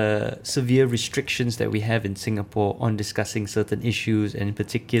by the severe restrictions that we have in Singapore on discussing certain issues, and in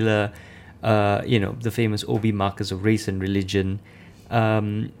particular, the famous OB markers of race and religion.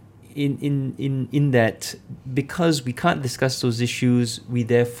 In that, because we can't discuss those issues, we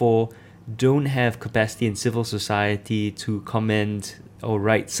therefore don't have capacity in civil society to comment or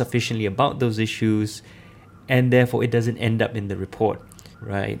write sufficiently about those issues, and therefore it doesn't end up in the report.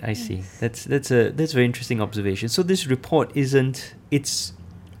 Right, I see. That's a very interesting observation. So this report it's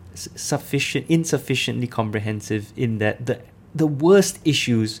insufficiently comprehensive in that the worst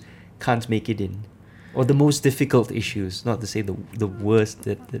issues can't make it in, or the most difficult issues. Not to say the worst,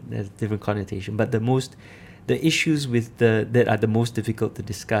 that has a different connotation, but the issues that are the most difficult to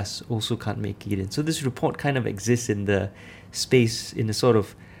discuss also can't make it in. So this report kind of exists in the space, in a sort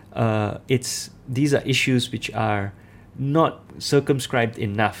of these are issues which are not circumscribed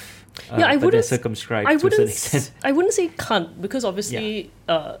enough. Yeah, I but they're wouldn't. circumscribed I to a certain wouldn't. extent. I wouldn't say can't, because obviously,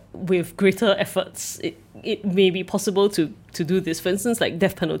 with greater efforts, it may be possible to do this. For instance, like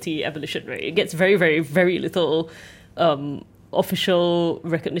death penalty abolition, right? It gets very, very, very little official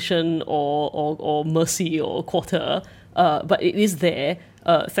recognition or mercy or quarter, but it is there.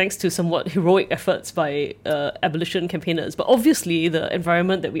 Thanks to somewhat heroic efforts by abolition campaigners. But obviously, the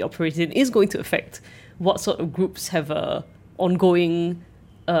environment that we operate in is going to affect what sort of groups have a ongoing,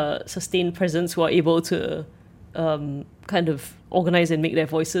 sustained presence who are able to kind of organize and make their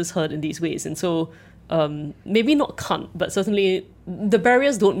voices heard in these ways. And so maybe not can't, but certainly the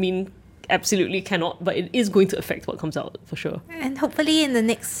barriers don't mean absolutely cannot, but it is going to affect what comes out for sure. And hopefully in the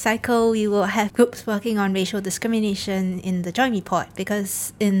next cycle, we will have groups working on racial discrimination in the joint report,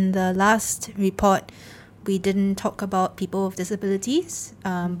 because in the last report, we didn't talk about people with disabilities,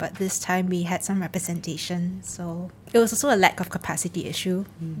 but this time we had some representation. So it was also a lack of capacity issue,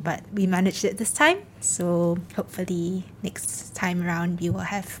 but we managed it this time. So hopefully next time around, we will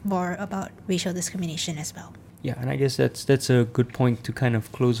have more about racial discrimination as well. Yeah, and I guess that's a good point to kind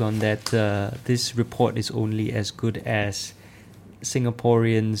of close on, that this report is only as good as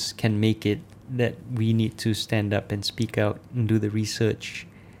Singaporeans can make it, that we need to stand up and speak out and do the research.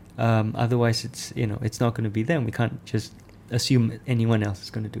 Otherwise, it's not going to be them. We can't just assume anyone else is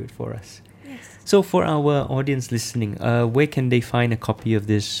going to do it for us. Yes. So for our audience listening, where can they find a copy of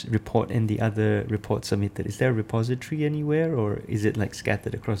this report and the other reports submitted? Is there a repository anywhere, or is it like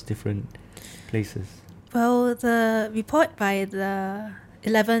scattered across different places? Well, the report by the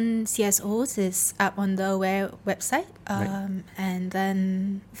 11 CSOs is up on the AWARE website. Right. And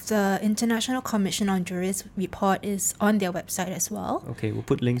then the International Commission on Juries report is on their website as well. Okay, we'll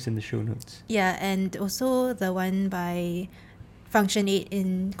put links in the show notes. Yeah, and also the one by Function 8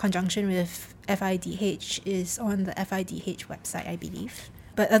 in conjunction with FIDH is on the FIDH website, I believe.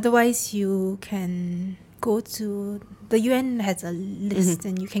 But otherwise, you can go to... The UN has a list,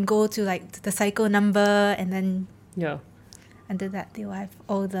 and you can go to like the cycle number, and then Yeah. under that they will have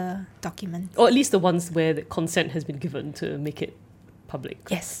all the documents. Or at least the ones where the consent has been given to make it public.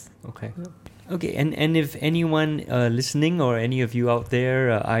 Yes. Okay. Okay, and if anyone listening or any of you out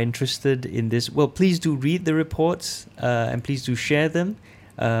there are interested in this, well, please do read the reports and please do share them.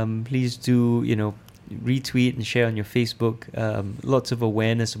 Please do, retweet and share on your Facebook. Lots of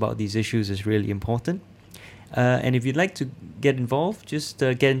awareness about these issues is really important. And if you'd like to get involved, just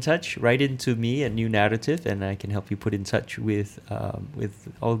get in touch. Write into me at New Narrative, and I can help you put in touch with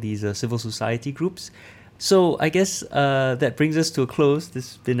all these civil society groups. So I guess that brings us to a close. This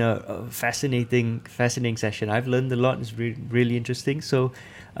has been a fascinating session. I've learned a lot. It's really interesting. So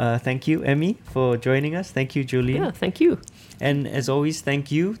thank you, Emmy, for joining us. Thank you, Jolene. Yeah, thank you. And as always,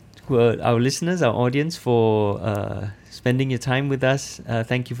 thank you to our listeners, our audience, for spending your time with us.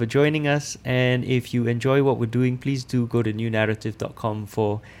 Thank you for joining us. And if you enjoy what we're doing, please do go to newnarrative.com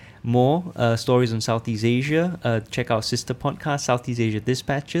for more stories on Southeast Asia. Check our sister podcast, Southeast Asia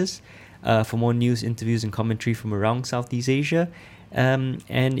Dispatches, for more news, interviews, and commentary from around Southeast Asia.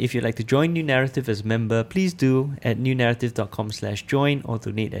 And if you'd like to join New Narrative as a member, please do at newnarrative.com/join or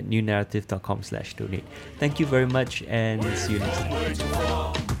donate at newnarrative.com/donate. Thank you very much, and see you next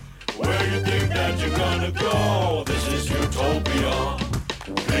time. Where you think that you're gonna go? This is utopia.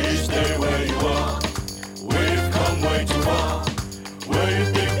 Please stay where you are. We've come way too far. Where you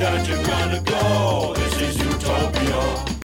think that you're gonna go? This is utopia.